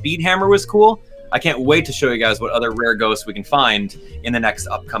thought the speed hammer was cool, I can't wait to show you guys what other rare ghosts we can find in the next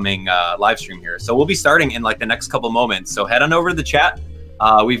upcoming live stream here. So we'll be starting in the next couple moments. So head on over to the chat.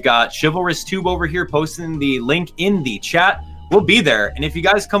 We've got Chivalrous Tube over here posting the link in the chat. We'll be there. And if you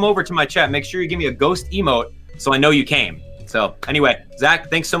guys come over to my chat, make sure you give me a ghost emote so I know you came. So anyway, Zack,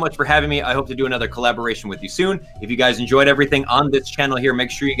 thanks so much for having me. I hope to do another collaboration with you soon. If you guys enjoyed everything on this channel here, make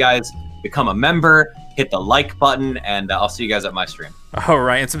sure you guys become a member, hit the like button, and I'll see you guys at my stream. All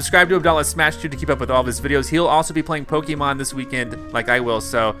right, and subscribe to Abdallah Smash 2 to keep up with all of his videos. He'll also be playing Pokemon this weekend like I will,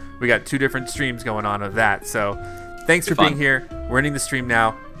 so we got 2 different streams going on of that. So thanks for being here. We're ending the stream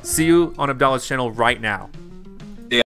now. See you on Abdallah's channel right now.